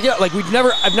 Stop slacking out.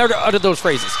 I've never uttered those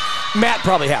phrases. Matt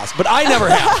probably has, but I never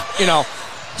have,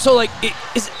 So,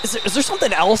 is there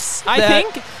something else?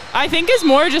 I think it's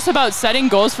more just about setting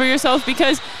goals for yourself,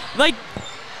 because,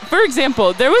 for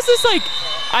example, there was this,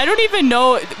 I don't even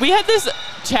know, we had this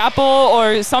chapel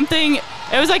or something.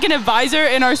 It was an advisor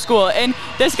in our school, and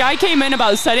this guy came in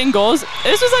about setting goals.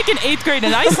 This was in 8th grade,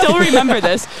 and I still remember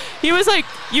this. He was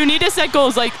you need to set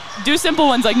goals, do simple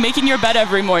ones, making your bed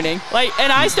every morning.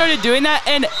 And I started doing that,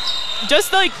 and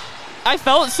just I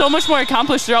felt so much more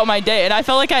accomplished throughout my day, and I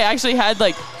felt like I actually had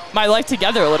like my life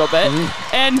together a little bit.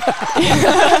 And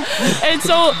and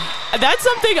so that's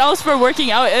something else for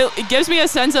working out. It gives me a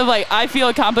sense of like I feel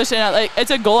accomplished, and like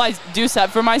it's a goal I do set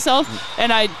for myself,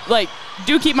 and I like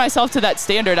do keep myself to that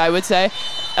standard, I would say,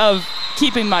 of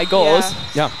keeping my goals.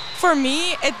 Yeah. For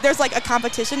me, there's like a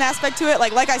competition aspect to it.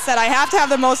 Like I said, I have to have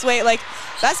the most weight. Like,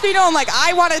 let's be known, like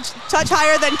I want to touch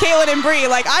higher than Kaylin and Bree.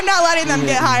 Like I'm not letting them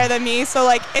get higher than me. So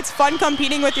like it's fun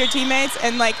competing with your teammates,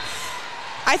 and like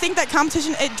I think that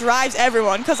competition, it drives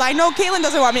everyone, because I know Kaylin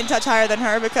doesn't want me to touch higher than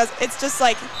her, because it's just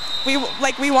like we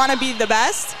want to be the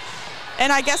best.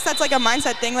 And I guess that's like a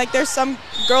mindset thing. Like there's some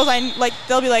girls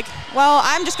they'll be like, well,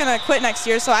 I'm just gonna quit next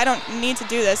year, so I don't need to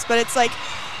do this. But it's like,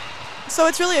 so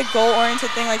it's really a goal-oriented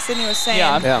thing, like Sydney was saying.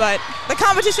 Yeah. But the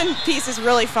competition piece is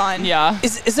really fun. Yeah.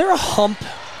 Is there a hump?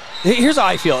 Here's how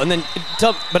I feel, and then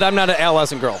but I'm not an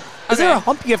adolescent girl. Is there a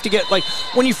hump you have to get? Like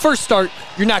when you first start,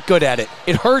 you're not good at it.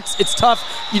 It hurts. It's tough.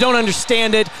 You don't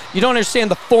understand it. You don't understand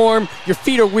the form. Your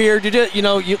feet are weird.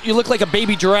 You look like a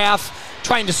baby giraffe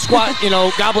trying to squat,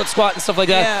 goblet squat and stuff like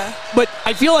that. Yeah. But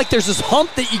I feel like there's this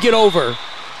hump that you get over.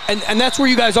 And that's where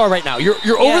you guys are right now.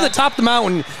 You're over the top of the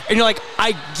mountain, and you're like,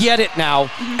 I get it now.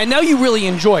 And now you really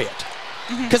enjoy it.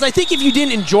 Because I think if you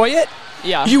didn't enjoy it,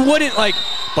 you wouldn't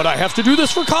but I have to do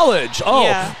this for college.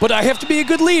 But I have to be a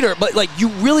good leader. But like you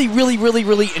really, really, really,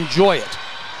 really enjoy it.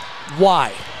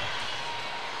 Why?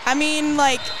 I mean,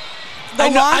 like,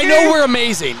 I know we're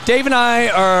amazing. Dave and I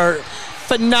are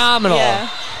phenomenal. Yeah.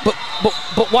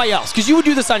 But why else? Because you would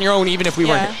do this on your own even if we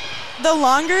weren't here. The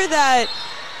longer that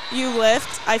you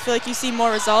lift, I feel like you see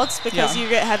more results, because you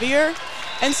get heavier.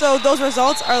 And so those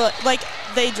results are like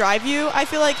they drive you, I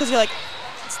feel like, because you're like,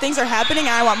 things are happening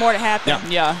and I want more to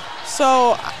happen. Yeah.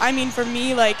 So I mean, for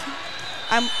me, like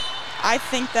I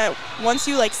think that once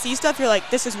you like see stuff, you're like,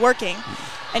 this is working,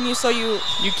 and you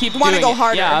keep want to go it.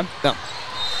 harder. Yeah. No.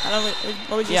 I don't know,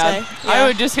 what would you say? Yeah. I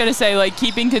was just gonna say, like,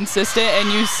 keeping consistent,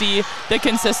 and you see the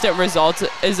consistent results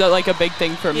is like a big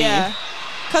thing for me. Yeah,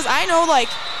 because I know, like,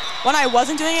 when I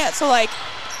wasn't doing it, so like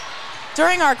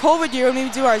during our COVID year when we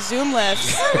would do our Zoom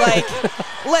lifts, like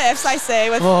lifts, I say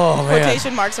with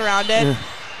quotation marks around it,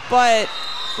 but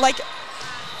like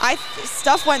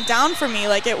stuff went down for me.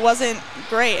 Like it wasn't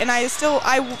great, and I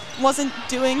wasn't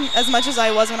doing as much as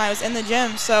I was when I was in the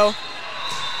gym. So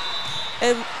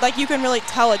like you can really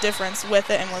tell a difference with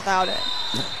it and without it.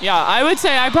 Yeah, I would say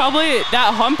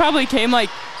that hump probably came like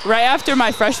right after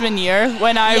my freshman year,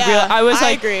 when I was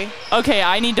like, agree. Okay,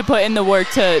 I need to put in the work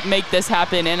to make this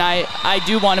happen, and I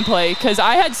do want to play, because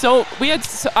we had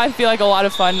I feel like a lot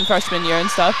of fun freshman year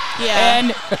and stuff.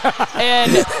 Yeah.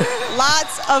 And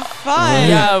lots of fun.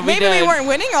 Yeah, maybe we weren't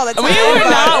winning all the time. We were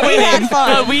not winning, we had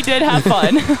fun. but we did have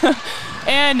fun.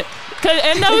 and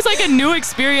that was like a new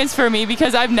experience for me,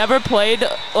 because I've never played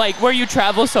like where you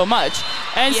travel so much,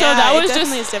 and so that was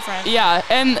definitely is different. Yeah,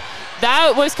 and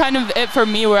that was kind of it for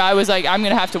me, where I was like, I'm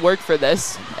gonna have to work for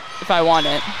this if I want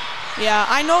it. Yeah,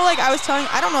 I know. Like I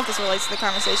don't know if this relates to the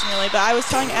conversation really, but I was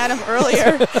telling Adam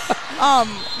earlier,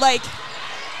 like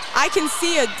I can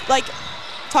see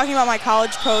talking about my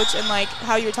college coach and like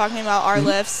how you were talking about our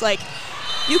lifts, like.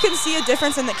 You can see a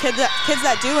difference in the kids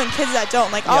that do and kids that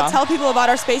don't. Like I'll tell people about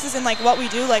our spaces and like what we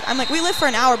do. Like I'm like, we lift for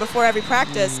an hour before every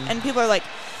practice, and people are like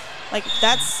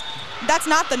that's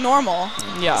not the normal.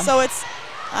 Yeah. So I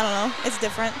don't know, it's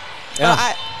different. Yeah.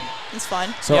 But it's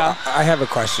fun. So I have a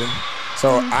question.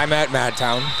 So I'm at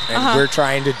Madtown, and we're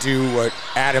trying to do what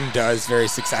Adam does very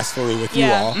successfully with you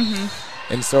all.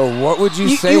 And so what would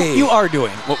you say? You are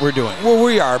doing what we're doing. Well,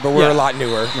 we are, but we're a lot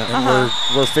newer, and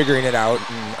we're figuring it out.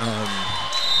 And,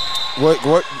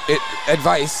 what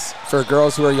advice for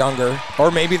girls who are younger, or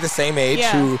maybe the same age,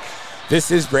 who this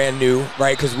is brand new,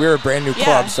 right? Because we're a brand new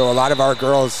club, so a lot of our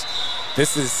girls,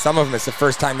 some of them, it's the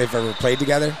first time they've ever played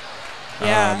together.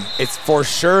 Yeah. It's for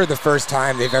sure the first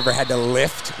time they've ever had to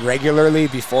lift regularly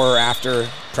before or after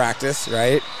practice,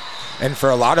 right? And for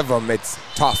a lot of them, it's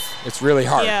tough. It's really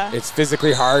hard. Yeah. It's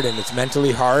physically hard, and it's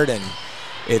mentally hard, and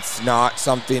it's not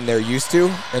something they're used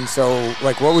to. And so,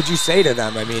 like, what would you say to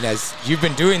them? I mean, as you've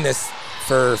been doing this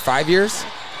for 5 years?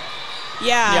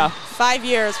 Yeah. 5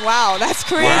 years. Wow, that's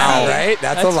crazy. Wow, right?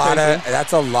 That's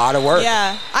a lot of work.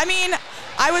 Yeah. I mean,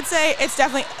 I would say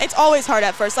it's always hard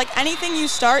at first. Like anything you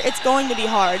start, it's going to be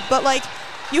hard. But like,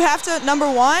 you have to, number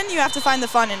one, you have to find the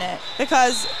fun in it,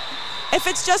 because if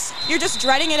it's just, you're just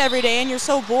dreading it every day and you're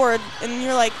so bored and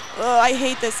you're like, oh, I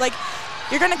hate this, like,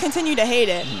 you're going to continue to hate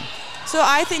it. So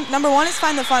I think number one is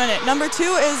find the fun in it. Number two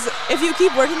is if you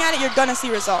keep working at it, you're going to see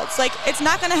results. Like, it's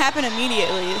not going to happen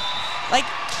immediately. Like,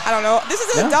 I don't know. This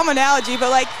is a dumb analogy, but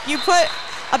like, you put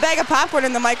a bag of popcorn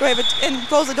in the microwave and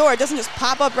close the door. It doesn't just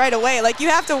pop up right away. Like, you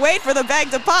have to wait for the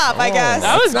bag to pop, I guess.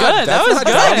 That was good. That was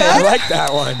good. I like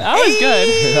that one. That was good.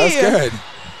 That was good.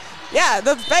 Yeah,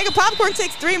 the bag of popcorn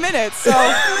takes 3 minutes, so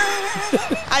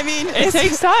I mean, It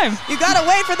takes time. You gotta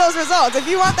wait for those results. If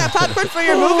you want that popcorn for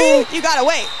your movie, you gotta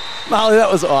wait. Molly, that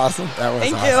was awesome. That was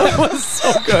Thank awesome. you. That was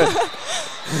so good.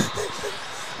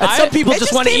 And some people It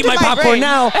just just want to came eat to my my popcorn brain.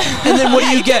 now, and then what do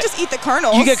you you get? can't just eat the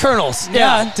kernels. You get kernels.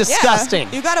 Yeah. Disgusting.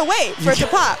 Yeah, you gotta wait for it to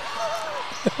pop.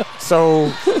 So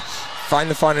find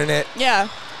the fun in it. Yeah.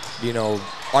 You know,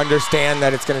 understand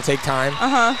that it's going to take time.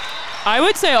 I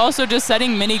would say also just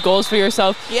setting mini goals for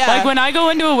yourself. Yeah. Like when I go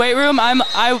into a weight room,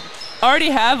 I already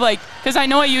have because I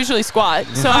know I usually squat,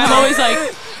 so I'm always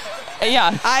like,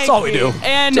 yeah. That's all we do.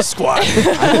 And Just squat.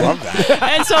 I love that.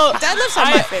 and so Deadlifts are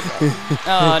my favorite.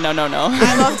 oh no.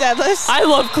 I love deadlifts. I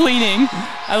love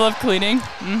cleaning.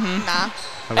 Nah.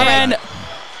 And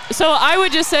so I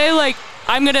would just say like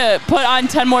I'm gonna put on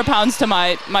 10 more pounds to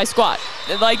my squat.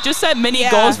 Like just set mini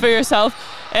goals for yourself,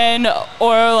 and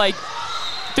or like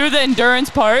through the endurance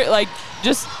part, like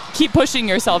just keep pushing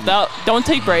yourself out. Don't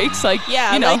take breaks. Like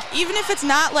Yeah, you know. like even if it's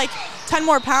not like 10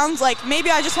 more pounds, like maybe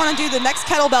I just want to do the next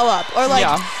kettlebell up, or like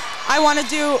I want to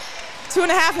do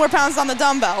 2.5 more pounds on the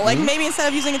dumbbell. Like maybe instead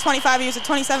of using a 25, I use a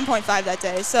 27.5 that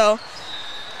day. So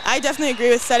I definitely agree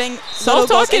with setting little goals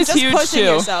Self-talk and is just huge pushing too.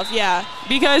 yourself. Yeah,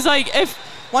 Because like if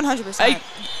 100%.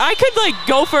 I could like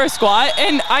go for a squat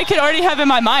and I could already have in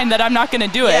my mind that I'm not gonna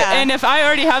do it. Yeah. And if I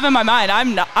already have in my mind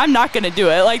I'm not gonna do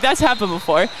it. Like that's happened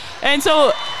before. And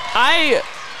so I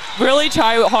really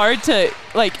try hard to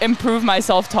like improve my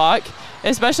self-talk,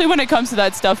 especially when it comes to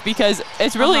that stuff, because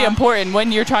it's really important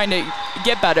when you're trying to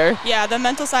get better. Yeah, the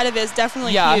mental side of it is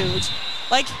definitely Yeah. huge.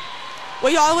 Like,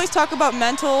 we always talk about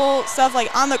mental stuff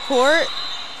like on the court,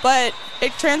 but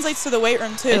it translates to the weight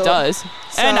room too. It does.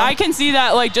 And So- I can see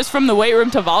that like just from the weight room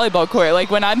to volleyball court.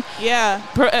 Like when I'm Yeah.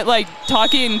 like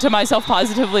talking to myself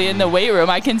positively in the weight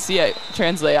room, I can see it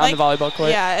translate on the volleyball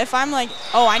court. Yeah, if I'm like,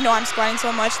 oh, I know I'm squatting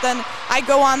so much, then I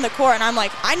go on the court and I'm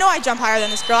like, I know I jump higher than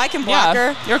this girl. I can block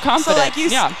her. You're confident. So like you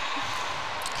yeah.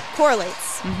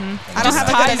 correlates. I don't Just have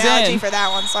a good ties analogy in. for that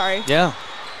one. Sorry. Yeah.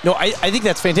 No, I think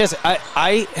that's fantastic.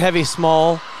 I have a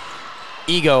small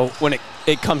ego when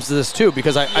it comes to this too,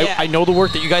 because I know the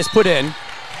work that you guys put in,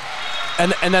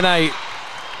 and then I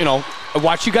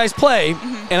watch you guys play,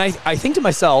 and I think to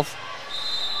myself,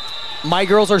 my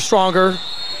girls are stronger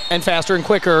and faster and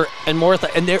quicker and more,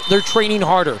 and they're training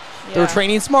harder. Yeah. They're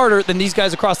training smarter than these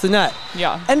guys across the net.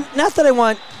 Yeah. And not that I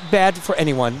want bad for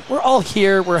anyone. We're all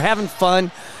here. We're having fun.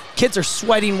 Kids are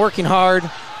sweating, working hard.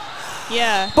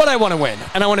 Yeah. But I want to win,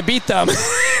 and I want to beat them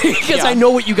because I know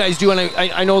what you guys do, and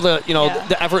I know the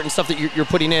the effort and stuff that you're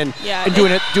putting in, Yeah, and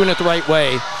doing it the right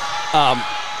way.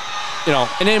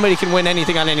 And anybody can win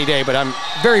anything on any day, but I'm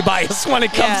very biased when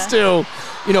it comes to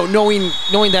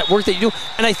knowing that work that you do.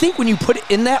 And I think when you put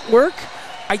in that work,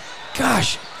 I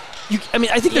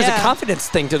think there's a confidence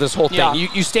thing to this whole thing. Yeah.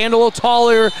 You stand a little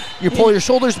taller, you pull your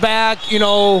shoulders back,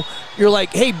 you're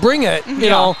like, hey, bring it.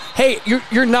 Hey,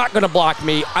 you're not going to block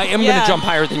me. I am going to jump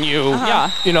higher than you. Yeah.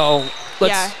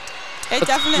 Let's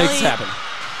definitely make this happen.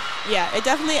 Yeah, it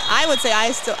definitely. I would say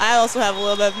I also have a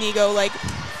little bit of an ego. Like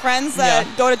friends that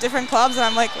go to different clubs, and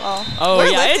I'm like, well, we're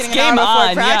lifting it's an game hour before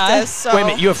on. practice. So. Wait a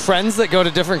minute, you have friends that go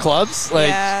to different clubs? Like,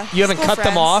 you haven't school cut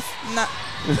them friends. off?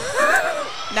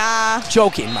 Nah.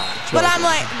 Joking, Mom. But I'm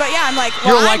like, I'm like,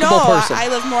 You're well, a I likable know person. I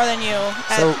live more than you.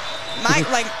 So-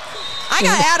 I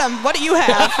got Adam. What do you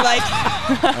have? Like,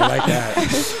 I like that.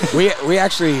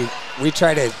 We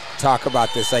try to talk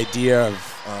about this idea of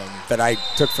that I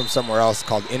took from somewhere else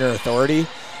called inner authority,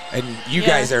 and you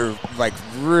guys are like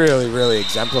really, really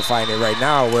exemplifying it right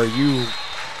now, where you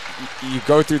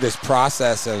go through this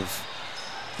process of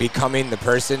becoming the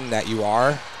person that you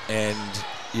are, and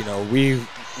we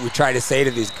try to say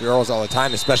to these girls all the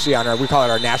time, especially on we call it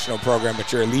our national program,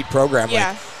 but your elite program,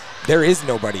 like there is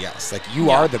nobody else. Like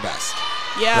you are the best.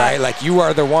 yeah. Right? Like you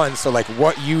are the one. So like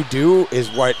what you do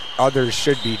is what others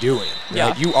should be doing. Right?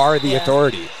 Yeah. You are the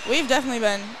authority. We've definitely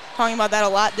been talking about that a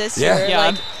lot this Yeah. year. Yeah.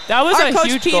 Like, That was our a coach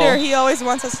huge Peter, goal. he always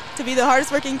wants us to be the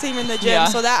hardest working team in the gym. Yeah.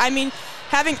 So that, I mean,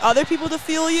 having other people to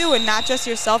fuel you and not just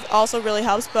yourself also really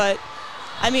helps. But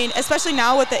I mean, especially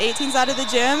now with the 18s out of the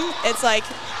gym, it's like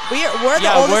we're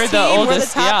the oldest team, we're the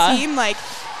top team. Like,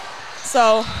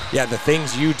 so. Yeah, the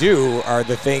things you do are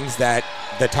the things that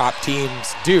the top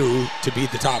teams do to be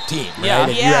the top team, right? Yeah.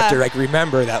 And you have to like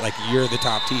remember that like you're the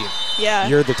top team. Yeah.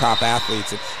 You're the top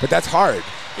athletes. But that's hard.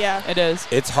 Yeah. It is.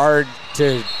 It's hard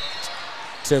to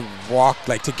walk,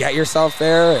 like to get yourself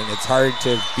there, and it's hard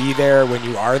to be there when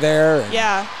you are there. And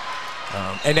Yeah.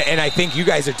 And I think you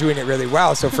guys are doing it really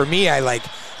well. So for me, I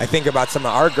think about some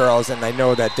of our girls, and I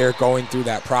know that they're going through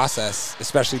that process,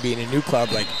 especially being a new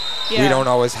club. Like, we don't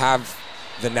always have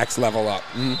the next level up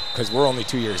because we're only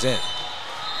 2 years in.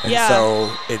 And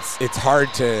so it's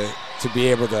hard to be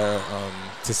able to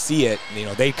see it. You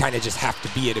know, they kind of just have to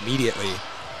be it immediately,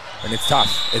 and it's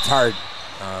tough. It's hard.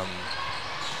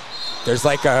 There's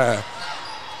like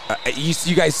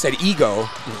you guys said ego,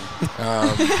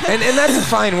 and that's a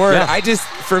fine word. Yeah.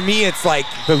 For me, it's like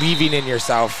believing in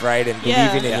yourself, right, and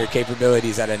believing in your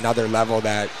capabilities at another level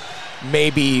that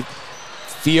maybe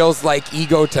feels like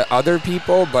ego to other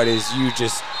people, but is you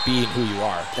just being who you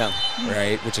are,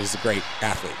 right, which is a great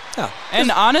athlete. Yeah. And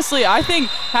honestly, I think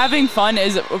having fun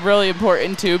is really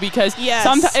important too, because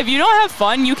sometimes if you don't have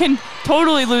fun, you can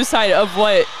totally lose sight of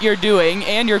what you're doing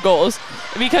and your goals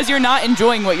because you're not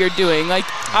enjoying what you're doing. Like,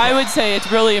 I would say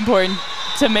it's really important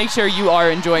to make sure you are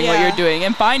enjoying what you're doing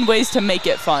and find ways to make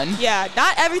it fun. Yeah,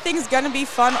 not everything's going to be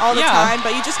fun all the time,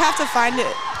 but you just have to find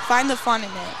the fun in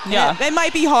it. Yeah. It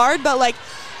might be hard, but like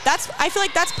I feel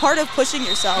like that's part of pushing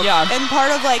yourself. Yeah. And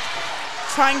part of like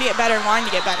trying to get better and wanting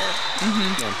to get better.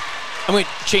 I'm going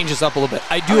to change this up a little bit.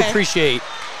 I do appreciate,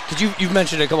 because you've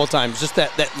mentioned it a couple of times, just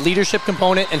that leadership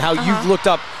component and how you've looked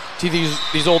up to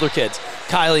these older kids,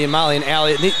 Kylie and Mollie and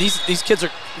Allie. These kids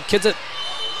are kids that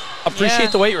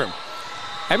appreciate the weight room.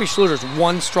 Abby Schluter's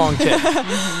one strong kid.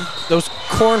 Those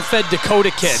corn-fed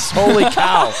Dakota kids. Holy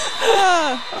cow.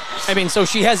 I mean, so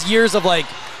she has years of like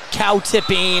cow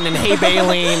tipping and hay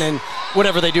baling and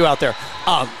whatever they do out there.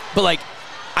 But like,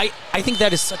 I think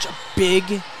that is such a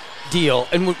big deal.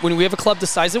 And when we have a club the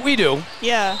size that we do,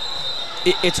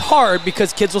 it's hard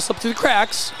because kids will slip through the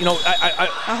cracks. You know,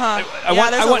 I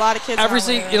want a lot of kids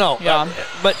everything, you know.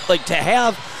 But like to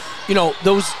have, you know,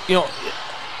 those, you know,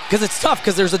 because it's tough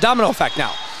because there's a domino effect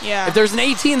now. Yeah. If there's an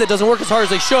 18 that doesn't work as hard as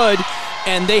they should,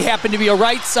 and they happen to be a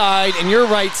right side and you're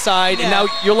right side, and now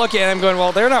you're looking at them going,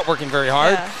 well, they're not working very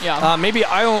hard. Maybe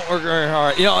I don't work very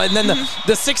hard. You know, and then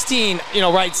the 16, you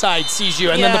know, right side sees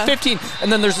you, and then the 15,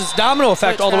 and then there's this domino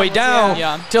effect all the way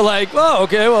down to like, oh,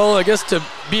 okay, well, I guess to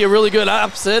be a really good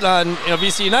opposite on, you know,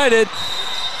 VC United,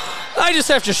 I just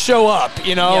have to show up,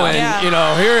 you know, and you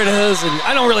know, here it is, and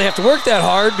I don't really have to work that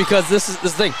hard because this is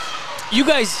this thing. You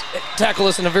guys tackle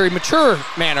this in a very mature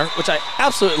manner, which I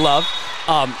absolutely love,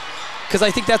 because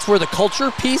I think that's where the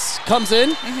culture piece comes in.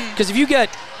 Because if you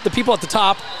get the people at the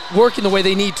top working the way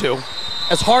they need to,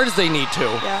 as hard as they need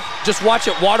to, just watch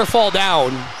it waterfall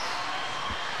down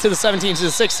to the 17s, to the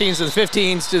 16s, to the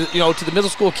 15s, to, you know, to the middle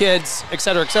school kids, et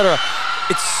cetera, et cetera.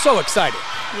 It's so exciting.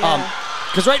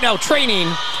 Because right now, training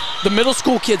the middle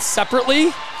school kids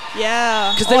separately.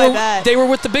 Yeah. Because they were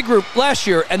with the big group last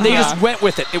year, and they just went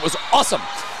with it. It was awesome.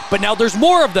 But now there's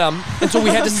more of them, and so we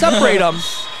had to separate them.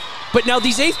 But now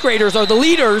these 8th graders are the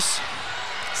leaders.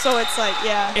 So it's like,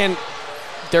 and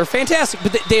they're fantastic,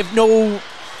 but they have no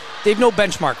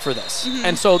benchmark for this.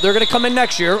 And so they're going to come in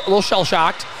next year, a little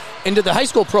shell-shocked, into the high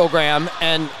school program,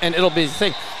 and it'll be the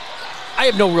thing. I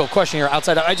have no real question here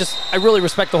outside. I really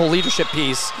respect the whole leadership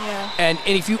piece. And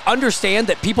if you understand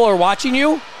that people are watching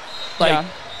you, like,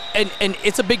 and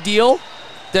it's a big deal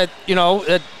that, you know,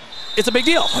 it's a big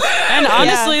deal. And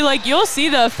honestly, like, you'll see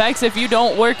the effects if you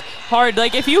don't work hard.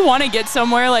 Like, if you want to get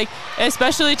somewhere, like,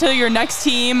 especially to your next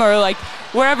team or, like,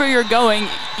 wherever you're going,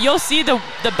 you'll see the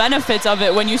benefits of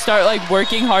it when you start, like,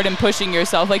 working hard and pushing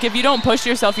yourself. Like, if you don't push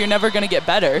yourself, you're never going to get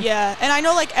better. Yeah, and I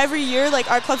know, like, every year, like,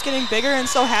 our club's getting bigger, and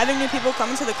so having new people come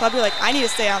into the club, you're like, I need to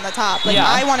stay on the top. Like,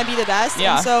 I want to be the best.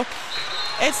 And so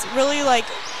it's really, like,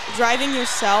 driving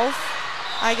yourself,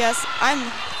 I guess. I'm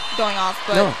going off,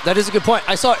 but no, that is a good point.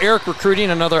 I saw Eric recruiting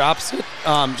another opposite,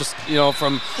 just, you know,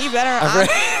 from he better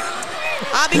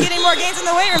I'll be getting more gains in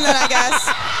the weight room then, I guess.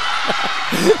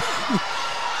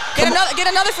 Get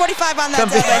another 45 on that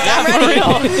deadlift. I'm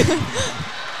ready.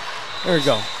 There we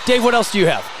go. Dave, what else do you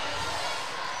have?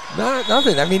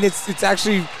 Nothing. I mean, it's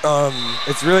actually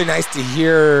it's really nice to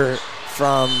hear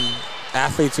from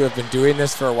athletes who have been doing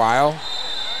this for a while,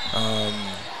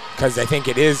 because I think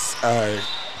it is a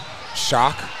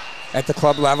shock at the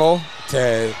club level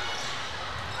to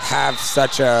have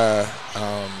such a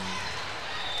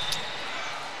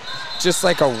just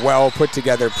like a well put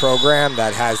together program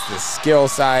that has the skill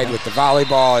side with the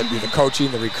volleyball, the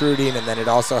coaching, the recruiting, and then it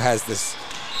also has this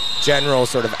general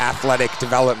sort of athletic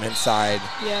development side.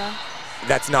 Yeah.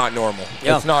 That's not normal.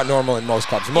 Yeah. It's not normal in most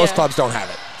clubs. Most clubs don't have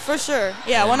it. For sure.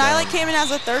 Yeah, and when I came in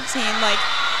as a 13, like,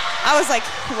 I was like,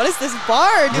 what is this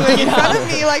bar doing in front of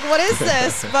me? Like, what is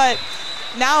this? But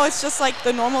now it's just like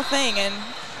the normal thing, and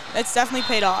it's definitely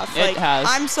paid off. It like, has.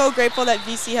 I'm so grateful that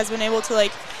VC has been able to,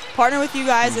 like, partner with you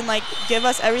guys and like give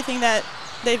us everything that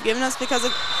they've given us, because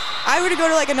if I were to go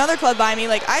to like another club by me,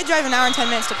 like I drive an hour and 10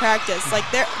 minutes to practice. Like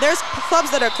there's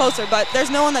clubs that are closer, but there's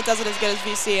no one that does it as good as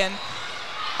VC, and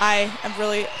I am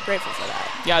really grateful for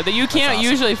that. Yeah, you can't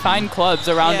usually find clubs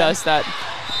around us that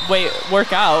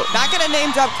work out. Not gonna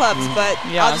name drop clubs, but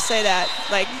Yeah. I'll just say that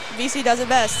like VC does it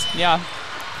best. Yeah,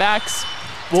 facts.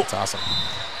 Well, It's awesome.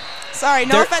 Sorry,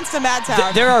 no offense to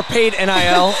Madtown. There are paid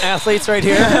NIL athletes right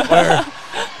here. Where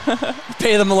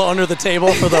pay them a little under the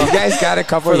table for the. You guys got a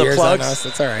couple For the years plugs. on us.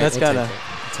 It's all right. That's we'll gotta-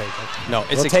 take it. No,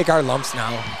 We'll take our lumps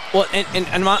now. Well, and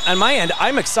on my end,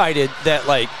 I'm excited that,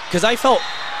 like, because I felt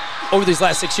over these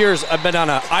last 6 years, I've been on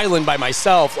an island by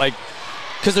myself, like,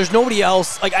 because there's nobody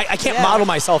else. Like, I can't model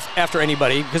myself after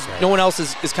anybody because no one else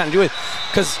is kind of doing it.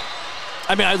 Because,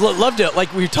 I mean, I loved it.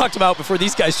 Like we talked about before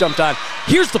these guys jumped on.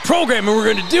 Here's the program, and we're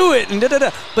going to do it, and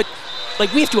da-da-da. But,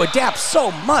 like, we have to adapt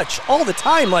so much all the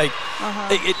time. Like,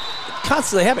 it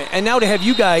constantly happens. And now to have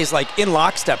you guys, like, in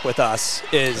lockstep with us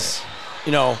is,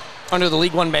 you know, under the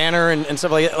League One banner and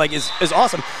stuff like that, like, is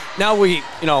awesome. Now we,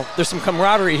 you know, there's some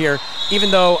camaraderie here,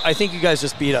 even though I think you guys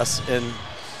just beat us. And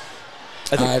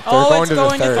I think They're going to the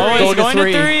third. Oh, it's going to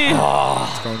 3. Oh,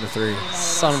 It's going to 3.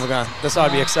 son of a gun. This ought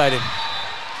to be exciting.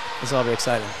 This ought to be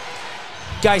exciting.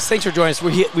 Guys, thanks for joining us.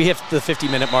 We hit the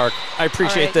 50-minute mark. I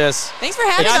appreciate right. this. Thanks for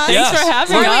having us. Thanks for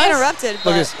having Sorry us. we interrupted, Look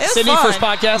but at it this. was Sydney, fun. first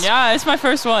podcast? Yeah, it's my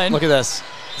first one. Look at this.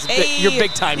 You're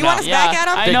big time you now. want us back,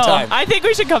 Adam? I Big know. time. I think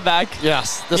we should come back.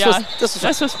 Yes. This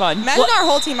was fun. Imagine our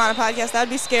whole team on a podcast.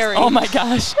 That'd be scary. Oh my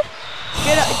gosh.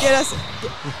 Get us.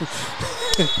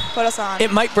 Put us on.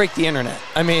 It might break the internet.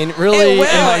 I mean, really. It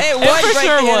will. might- It would It for break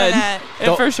sure the would. internet.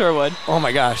 It for sure would. Oh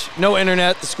my gosh. No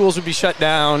internet. The schools would be shut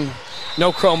down.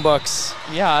 No Chromebooks.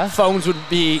 Yeah. Phones would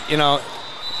be, you know,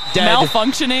 dead.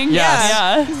 Malfunctioning. Yes.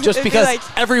 Yeah. Just It'd be because like-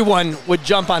 everyone would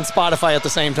jump on Spotify at the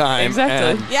same time.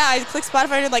 Exactly. And, Yeah, I click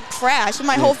Spotify and it'd like crash, and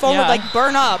my whole phone would Yeah. like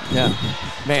burn up. yeah.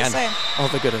 Man. Just saying. Oh,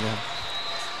 the good of them.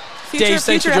 Future, Dave,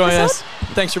 thanks for future joining episode?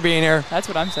 us. Thanks for being here. That's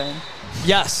what I'm saying.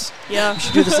 Yes. Yeah, We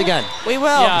should do this again. we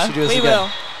will. Yeah. We should do this we again.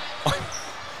 will.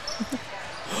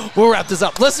 We'll wrap this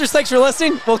up. Listeners, thanks for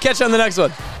listening. We'll catch you on the next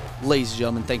one. Ladies and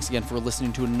gentlemen, thanks again for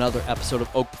listening to another episode of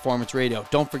Oak Performance Radio.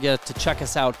 Don't forget to check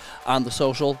us out on the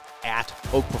social at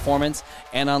Oak Performance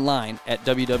and online at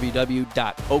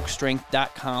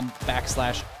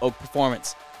www.oakstrength.com/Oak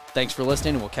Performance. Thanks for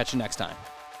listening, and we'll catch you next time.